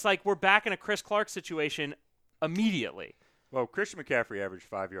 So it's like we're back in a Chris Clark situation immediately. Well, Christian McCaffrey averaged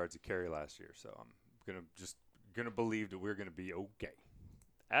 5 yards a carry last year, so I'm gonna believe that we're gonna be okay.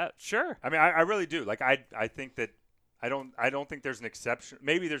 Sure. I mean, I really do. Like I think that. I don't think there's an exception.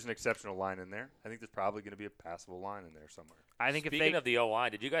 Maybe there's an exceptional line in there. I think there's probably going to be a passable line in there somewhere. I think Speaking of the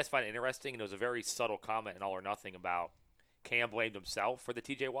O-line, did you guys find it interesting? And it was a very subtle comment in All or Nothing about Cam blamed himself for the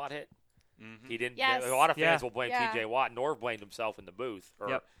T.J. Watt hit. Mm-hmm. He didn't. Yes. A lot of fans will blame T.J. Watt. Norv blamed himself in the booth.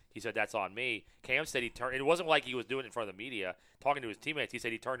 He said, that's on me. Cam said he turned. It wasn't like he was doing it in front of the media. Talking to his teammates, he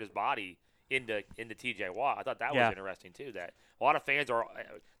said he turned his body into T.J. Watt. I thought that was interesting, too, that a lot of fans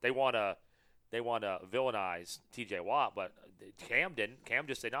they want to they want to villainize T.J. Watt, but Cam didn't. Cam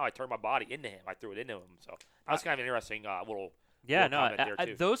just said, no, I turned my body into him. I threw it into him. So that's kind of an interesting little Yeah, little comment there,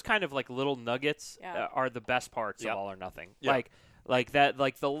 too. those kind of like little nuggets Yeah. are the best parts Yep. of All or Nothing. Yep. Like that,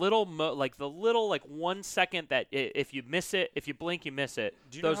 like the little 1 second that if you miss it, if you blink, you miss it.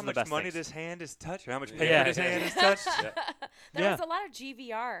 Do you those know are how the much best money things. this hand is touched? Or how much paper Yeah. this hand is touched? There Yeah. was a lot of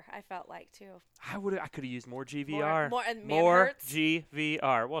GVR, I felt like, too. I could have used more GVR. More and More Manhurts.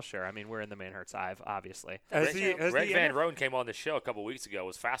 GVR. Well, sure. I mean, we're in the Manhurts Hive, obviously. Has Greg the Van Roen came on the show a couple weeks ago. It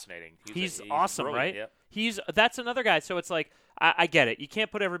was fascinating. He's awesome, brilliant, right? Yeah. That's another guy. So it's like I get it. You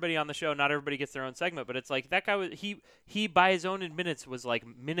can't put everybody on the show. Not everybody gets their own segment. But it's like that guy was he by his own admittance was like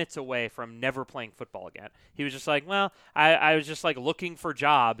minutes away from never playing football again. He was just like, well, I was just like looking for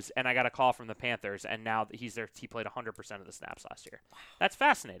jobs, and I got a call from the Panthers, and now that he's there. He played 100% of the snaps last year. That's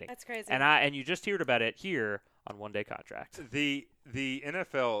fascinating. That's crazy. And you just heard about it here on One Day Contract. The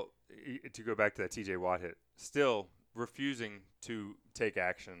NFL, to go back to that T.J. Watt hit, still refusing to take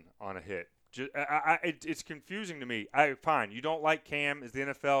action on a hit. It's confusing to me. Fine, you don't like Cam as the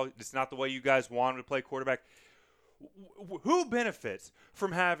NFL. It's not the way you guys want him to play quarterback. Who benefits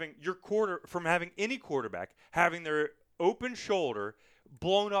from having any quarterback having their open shoulder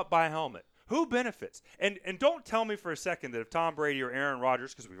blown up by a helmet? Who benefits? And don't tell me for a second that if Tom Brady or Aaron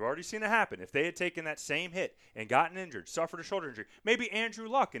Rodgers, because we've already seen it happen, if they had taken that same hit and gotten injured, suffered a shoulder injury, maybe Andrew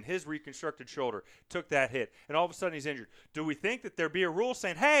Luck and his reconstructed shoulder took that hit, and all of a sudden he's injured. Do we think that there'd be a rule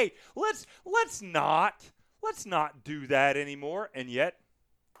saying, hey, let's not do that anymore? And yet,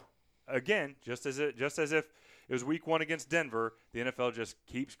 again, just as if it was week 1 against Denver, the NFL just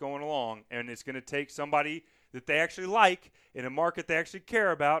keeps going along, and it's going to take somebody that they actually like in a market they actually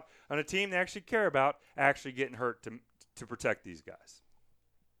care about, on a team they actually care about, actually getting hurt to protect these guys.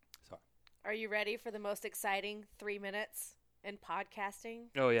 Sorry. Are you ready for the most exciting 3 minutes in podcasting?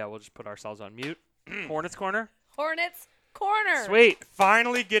 Oh yeah, we'll just put ourselves on mute. Hornets Corner. Hornets Corner. Sweet.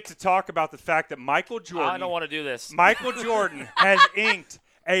 Finally get to talk about the fact that Michael Jordan I don't want to do this. Michael Jordan has inked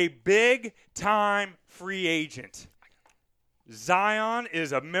a big-time free agent. Zion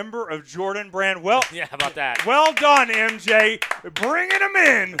is a member of Jordan Brand. Well, Yeah, how about that? well done, MJ. Bringing him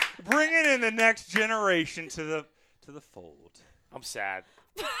in. Bringing in the next generation to the fold. I'm sad.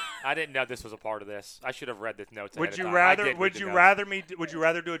 I didn't know this was a part of this. I should have read the notes. Would ahead you of time. I rather? did Would read the you notes.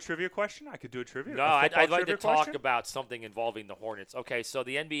 rather do a trivia question? I could do a trivia. No, a football I'd like to trivia talk question. about something involving the Hornets. Okay, so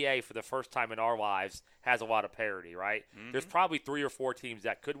the NBA, for the first time in our lives, has a lot of parity, right? Mm-hmm. There's probably 3 or 4 teams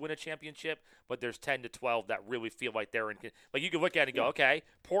that could win a championship, but there's 10 to 12 that really feel like they're in. Like, you can look at it and go, okay,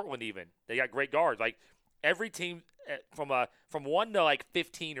 Portland even. They got great guards. Like, every team from 1 to, like,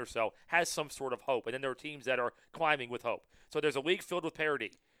 15 or so has some sort of hope, and then there are teams that are climbing with hope. So there's a league filled with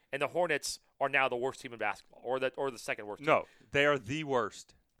parity. And the Hornets are now the worst team in basketball, or the second worst team. No, they are the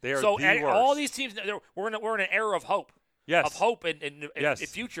worst. They are So the and worst. all these teams, we're in an era of hope. Yes. Of hope and Yes.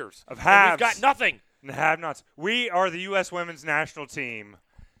 futures. Of And haves. we've got nothing. And have-nots. We are the U.S. women's national team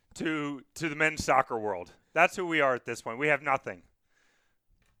to the men's soccer world. That's who we are at this point. We have nothing.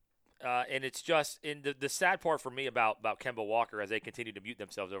 And it's just the sad part for me about Kemba Walker as they continue to mute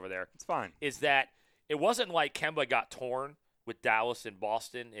themselves over there It's fine. is that it wasn't like Kemba got torn with Dallas and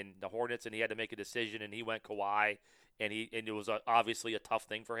Boston and the Hornets, and he had to make a decision, and he went Kawhi, and it was obviously a tough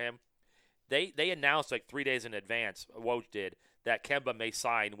thing for him. They announced like 3 days in advance, Woj did, that Kemba may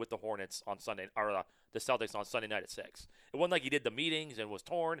sign with the Hornets on Sunday, or the Celtics on Sunday night at 6. It wasn't like he did the meetings and was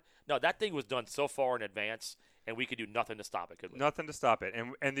torn. No, that thing was done so far in advance, and we could do nothing to stop it, could we? Nothing to stop it.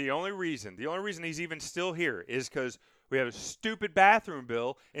 And the only reason he's even still here is because we have a stupid bathroom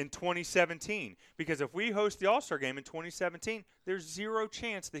bill in 2017. Because if we host the All-Star game in 2017, there's zero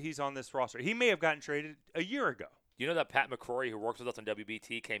chance that he's on this roster. He may have gotten traded a year ago. You know that Pat McCrory, who works with us on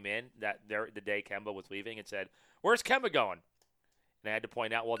WBT, came in the day Kemba was leaving and said, "Where's Kemba going?" And I had to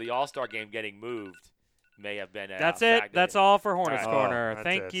point out, well, the All-Star game getting moved may have been. That's it. That's all for Hornets Oh, Corner. that's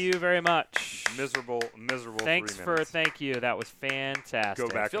Thank it. you very much. Miserable Thanks 3 for minutes. thank you. That was fantastic.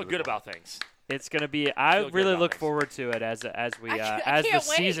 Go back. I feel good about things. It's gonna be. I Feel good really about look things. forward to it as we I as the can't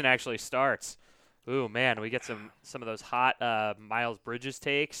wait. season actually starts. Ooh man, we get some of those hot Miles Bridges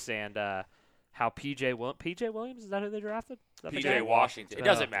takes and how PJ Williams, is that who they drafted? Is that the guy? PJ Washington. It Oh,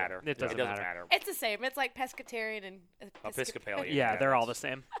 doesn't okay. matter. It doesn't matter. It's the same. It's like pescatarian and Episcopalian. Yeah, they're all the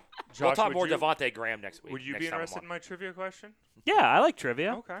same. We'll Josh, talk would more you- Devontae Graham next week. Would you next be time I'm interested on. in my trivia question? Yeah, I like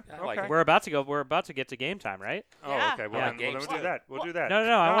trivia. Okay. I like okay. it. We're about to get to game time, right? Oh, Yeah. okay. Well, Yeah. then we'll Games do too. that. We'll do that. No,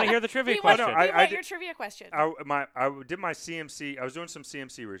 I want to hear the trivia He question. wants, No, we I want did- your trivia question. I did my CMC. I was doing some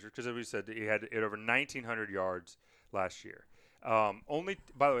CMC research because, as we said, he had over 1,900 yards last year. Only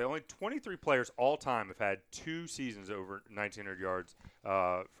 23 players all time have had 2 seasons over 1,900 yards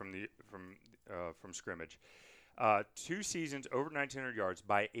from from scrimmage. 2 seasons over 1,900 yards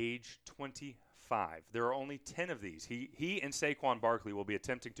by age 25. There are only 10 of these. He and Saquon Barkley will be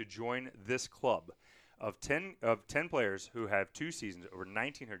attempting to join this club of 10 players who have 2 seasons over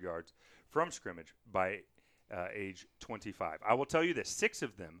 1,900 yards from scrimmage by age 25. I will tell you this: 6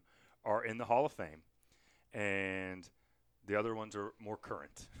 of them are in the Hall of Fame, and the other ones are more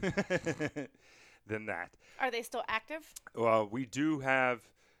current than that. Are they still active? Well, we do have.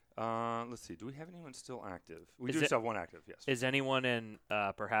 Let's see. Do we have anyone still active? We do still have one active. Yes. Is anyone in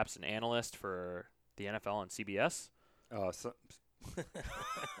perhaps an analyst for the NFL on CBS?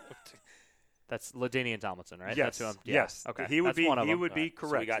 That's LaDainian Tomlinson, right? Yes. That's who yes. Okay. He would That's one of He them. would be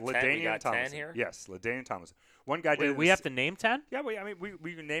correct. So we got 10, Tomlinson. 10 here? Yes, LaDainian Tomlinson. One guy did. We have to name 10? Yeah,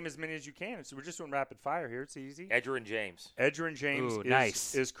 we can name as many as you can. So we're just doing rapid fire here. It's easy. Edgerrin James. Edgerrin James Ooh,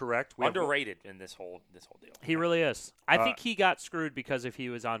 nice. is correct. Underrated in this whole deal. He really is. I think he got screwed because he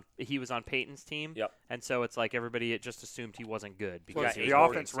was on Peyton's team. Yep. And so it's like everybody just assumed he wasn't good because the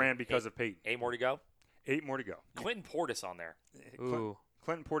offense ran because of Peyton. 8 more to go. 8 more to go. Clinton Portis on there. Ooh.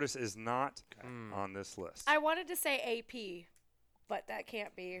 Clinton Portis is not on this list. I wanted to say AP, but that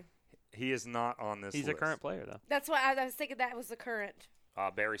can't be. He is not on this list. He's a current player, though. That's why I was thinking that was the current.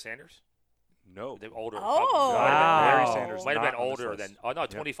 Barry Sanders. No. The older. Oh. Barry Sanders Might have been not on this older list. than.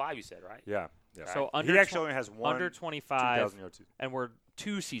 25 you said, right? Yeah. So he actually only has one under 25, 2,000-yard season. and we're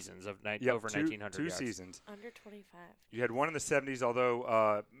 2 seasons of over 1,900 two yards. seasons. Under 25. You had one in the 70s,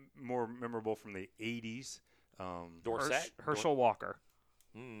 although more memorable from the 80s. Dorset. Herschel Walker.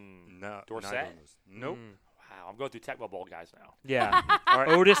 No. Dorset? neither of those. Nope. Wow, I'm going through Tecmo Bowl guys now. Yeah. All right.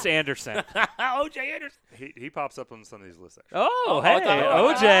 Otis Anderson. O.J. Anderson. He pops up on some of these lists, actually. Oh, I hey,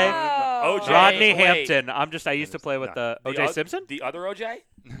 thought- OJ. O.J. Rodney Wait. Hampton. I used to play with the O.J. oth- Simpson. The other O.J.?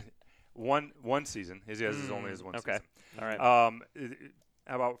 One season. He has only his one Okay. season. All right.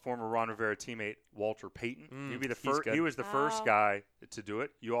 How about former Ron Rivera teammate Walter Payton? He'd be the he's first. good. He was the first guy to do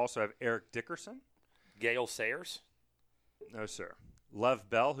it. You also have Eric Dickerson. Gale Sayers. No, sir. Lev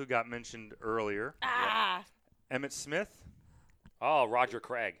Bell, who got mentioned earlier. Ah. Emmett Smith. Oh, Roger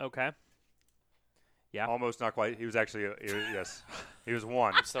Craig. Okay. Yeah. Almost, not quite. He was actually yes. He was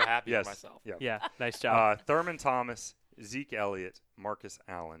one. I'm so happy yes. for myself. Yeah. Yeah. Nice job. Thurman Thomas, Zeke Elliott, Marcus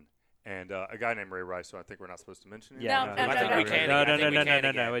Allen, and a guy named Ray Rice, who I think we're not supposed to mention. Him. Yeah. No, I think we can. No. I think we can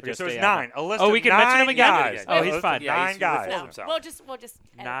again. It So just- it's yeah. 9. A list Oh, of we can mention 9 him again? guys. Oh, he's A list fine. of Yeah, 9 he's guys. reformed himself. We'll just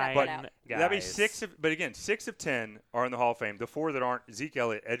edit Nine that out. guys. That'd be 6 of, 6 of 10 are in the Hall of Fame. The 4 that aren't: Zeke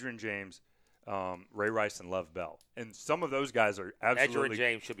Elliott, Edgerrin James, Ray Rice, and Lev Bell. And some of those guys are absolutely. Edgerrin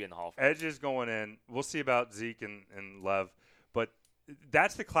James should be in the Hall of Fame. Edge is going in. We'll see about Zeke and Lev, but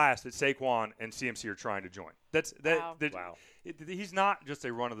that's the class that Saquon and CMC are trying to join. Wow. Wow. He's not just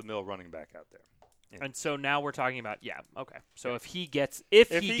a run-of-the-mill running back out there. And so now we're talking about okay. So if he gets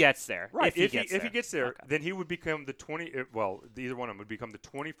there, right? if he gets there, okay. then he would become the either one of them would become the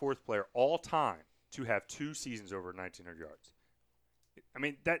 24th player all time to have 2 seasons over 1,900 yards. I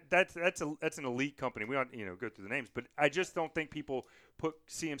mean that's an elite company. We don't go through the names, but I just don't think people put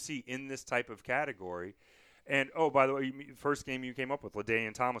CMC in this type of category. And by the way, first game you came up with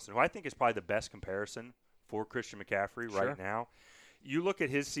LaDainian Tomlinson, who I think is probably the best comparison for Christian McCaffrey right now. You look at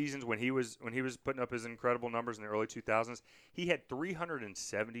his seasons when he was putting up his incredible numbers in the early 2000s. He had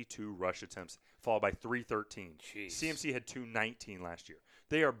 372 rush attempts, followed by 313. Jeez. CMC had 219 last year.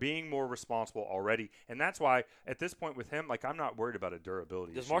 They are being more responsible already, and that's why at this point with him, I'm not worried about a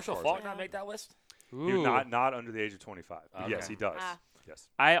durability. Does issue Marshall as far as Faulk not make that list? He was not under the age of 25. But yes, he does. Yes.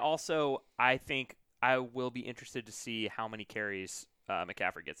 I think I will be interested to see how many carries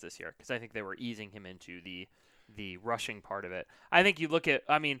McCaffrey gets this year, because I think they were easing him into the rushing part of it. I think you look at,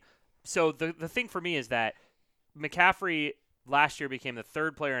 so the thing for me is that McCaffrey last year became the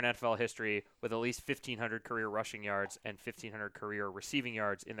 3rd player in NFL history with at least 1,500 career rushing yards and 1,500 career receiving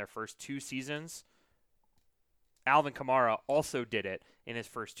yards in their first 2 seasons. Alvin Kamara also did it in his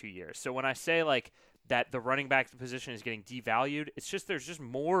first 2 years. So when I say that the running back position is getting devalued, it's just there's just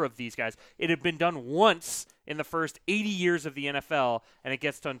more of these guys. It had been done once in the first 80 years of the NFL, and it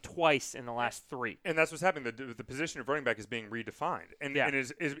gets done twice in the last 3. And that's what's happening. The position of running back is being redefined. And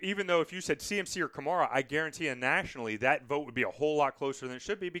is even though if you said CMC or Kamara, I guarantee you nationally that vote would be a whole lot closer than it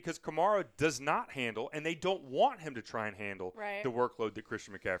should be, because Kamara does not handle, and they don't want him to try and handle the workload that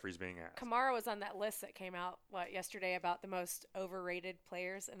Christian McCaffrey is being asked. Kamara was on that list that came out yesterday about the most overrated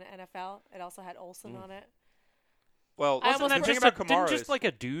players in the NFL. It also had Olsen on it. Well, Didn't just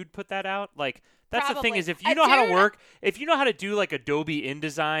a dude put that out? That's the thing, is if you A know how to dude- work, if you know how to do Adobe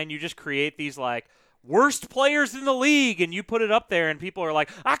InDesign, you just create these worst players in the league, and you put it up there, and people are like,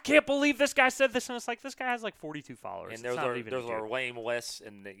 I can't believe this guy said this, and it's like, this guy has like 42 followers. And those are lame lists,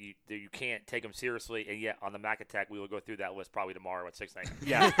 and that you can't take them seriously. And yet on the Mac Attack, we will go through that list probably tomorrow at 6 a.m.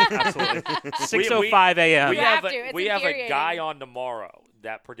 Yeah, absolutely. 6:05 a.m. We have a guy on tomorrow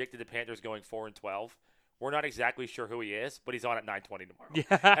that predicted the Panthers going 4-12. We're not exactly sure who he is, but he's on at 9:20 tomorrow.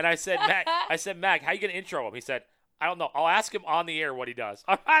 Yeah. And I said, Mac, how you gonna intro him? He said, I don't know. I'll ask him on the air what he does.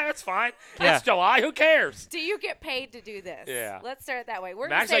 All right, that's fine. That's July. Who cares? Do you get paid to do this? Yeah. Let's start it that way.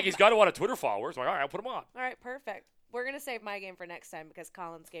 Mac's like, he's got a lot of Twitter followers. I'm like, all right, I'll put him on. All right, perfect. We're going to save my game for next time because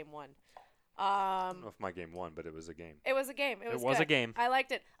Colin's game won. I don't know if my game won, but it was a game. It was a game. It was a good. game. I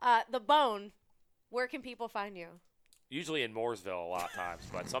liked it. The Bone, where can people find you? Usually in Mooresville a lot of times,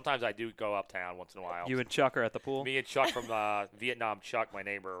 but sometimes I do go uptown once in a while. You and Chuck are at the pool? Me and Chuck from Vietnam Chuck, my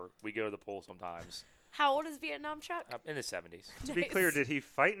neighbor, we go to the pool sometimes. How old is Vietnam Chuck? In his 70s. To be clear, did he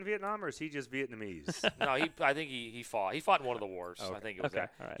fight in Vietnam or is he just Vietnamese? No, I think he fought. He fought in one of the wars. Okay. I think it was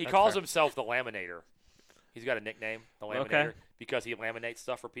that. All right. He calls himself the Laminator. He's got a nickname, the Laminator, Okay. because he laminates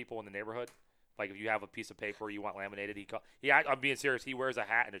stuff for people in the neighborhood. Like if you have a piece of paper you want laminated, I'm being serious. He wears a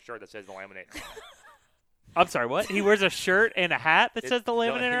hat and a shirt that says the Laminator. I'm sorry, what? He wears a shirt and a hat that says the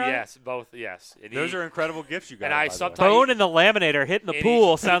Laminator on it? Yes, both, yes. And Those are incredible gifts you got. And I sometimes Bone and the Laminator hitting the And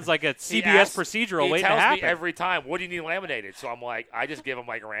pool sounds like a CBS asks- procedural he waiting to tells happen. me every time, what do you need laminated? So I'm like, I just give him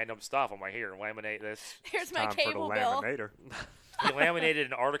like random stuff. I'm like, here, laminate this. Here's my Time for the cable bill. laminator. He laminated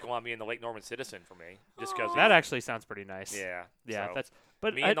an article on me in the Lake Norman Citizen for me, just because. That actually sounds pretty nice. Yeah. Yeah, so. that's.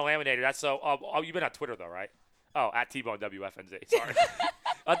 But Me and the laminator. That's so. Oh, you've been on Twitter though, right? Oh, at T-Bone WFNZ. Sorry.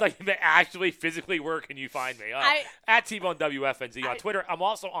 I thought you meant actually physically where can you find me? At T-Bone WFNZ on Twitter. I'm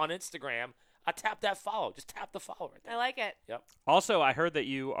also on Instagram. I tap that follow. Just tap the follow right there. I like it. Yep. Also, I heard that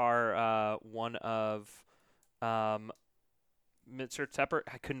you are one of Mr. Tepper.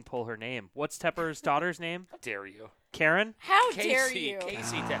 I couldn't pull her name. What's Tepper's daughter's name? How dare you? Karen? How Casey, dare you?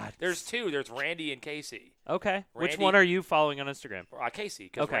 Casey. There's two. There's Randy and Casey. Okay. Which Randy- one are you following on Instagram? Casey,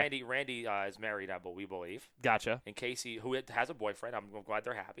 because Okay. Randy is married, we believe. Gotcha. And Casey, who has a boyfriend, I'm glad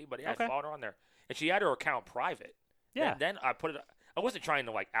they're happy. But yeah, Okay. I followed her on there, and she had her account private. Yeah. And then I put it. I wasn't trying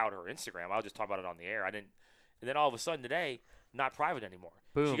to out her Instagram. I was just talking about it on the air. I didn't. And then all of a sudden today, not private anymore.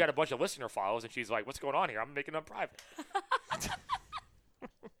 Boom. She got a bunch of listener follows, and she's like, "What's going on here? I'm making them private."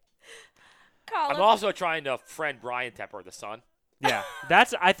 Colin. I'm also trying to friend Brian Tepper, the son. Yeah.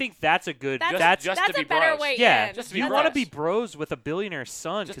 I think that's a good. That's just to be a better bros. way Yeah, in. Just to be you bros. want to be bros with a billionaire's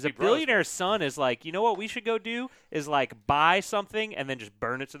son Just because to a be bros, billionaire's son is like, you know what we should go do is buy something and then just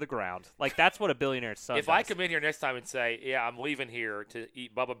burn it to the ground. Like that's what a billionaire's son If does. I come in here next time and say, "Yeah, I'm leaving here to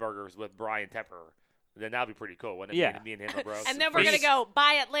eat Bubba Burgers with Brian Tepper," then that'd be pretty cool, wouldn't it? Yeah. Me and him are bros. And then we're going to go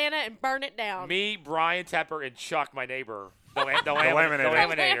buy Atlanta and burn it down. Me, Brian Tepper, and Chuck, my neighbor. The Laminator.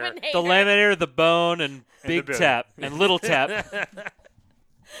 Laminator. the Laminator, the Bone, and Big the Tep and Little Tep.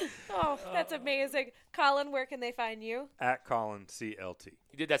 Oh, that's amazing. Colin, where can they find you? At Colin CLT.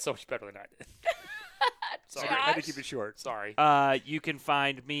 You did that so much better than I did. Sorry. I had to keep it short. Sorry. You can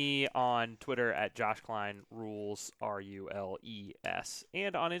find me on Twitter at Josh Klein Rules RULES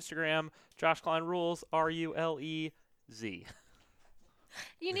and on Instagram Josh Klein Rules RULEZ.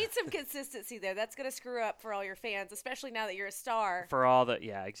 You need some consistency there. That's going to screw up for all your fans, especially now that you're a star. For all the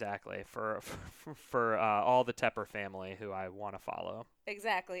exactly for all the Tepper family who I want to follow.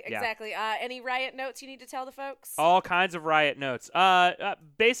 Exactly. Yeah. Any riot notes you need to tell the folks? All kinds of riot notes.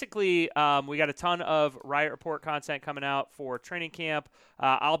 Basically, we got a ton of Riot Report content coming out for training camp.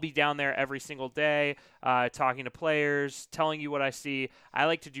 I'll be down there every single day, talking to players, telling you what I see. I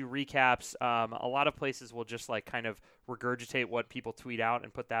like to do recaps. A lot of places will just kind of regurgitate what people tweet out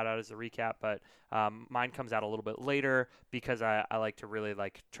and put that out as a recap, but mine comes out a little bit later because I like to really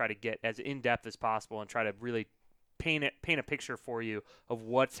try to get as in-depth as possible and try to really paint a picture for you of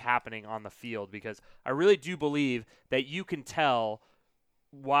what's happening on the field, because I really do believe that you can tell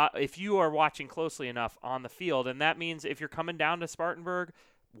if you are watching closely enough on the field, and that means if you're coming down to Spartanburg,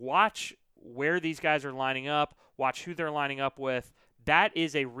 watch where these guys are lining up, watch who they're lining up with. That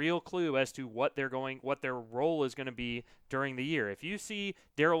is a real clue as to what their role is going to be during the year. If you see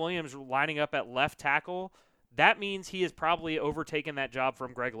Darrell Williams lining up at left tackle, that means he has probably overtaken that job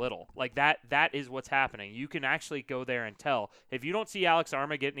from Greg Little. That is what's happening. You can actually go there and tell. If you don't see Alex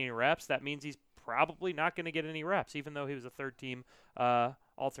Arma getting any reps, that means he's probably not going to get any reps, even though he was a third-team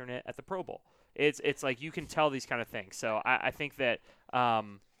alternate at the Pro Bowl. It's you can tell these kind of things. So I think that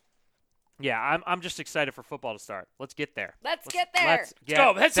I'm just excited for football to start. Let's get there. Let's get there. Let's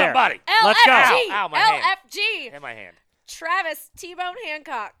go. Hit there. somebody. LFG. Let's go. Ow, my hand. LFG. In my hand. Travis T-Bone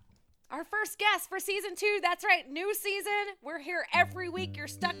Hancock. Our first guest for season 2. That's right, new season. We're here every week. You're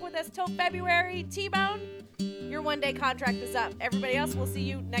stuck with us till February. T-Bone, your one-day contract is up. Everybody else, we'll see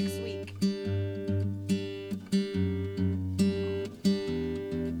you next week.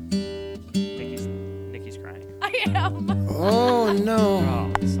 Nikki's crying. I am. Oh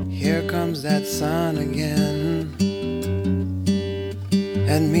no, here comes that sun again.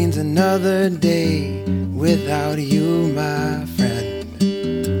 That means another day without you, my friend.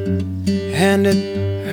 And it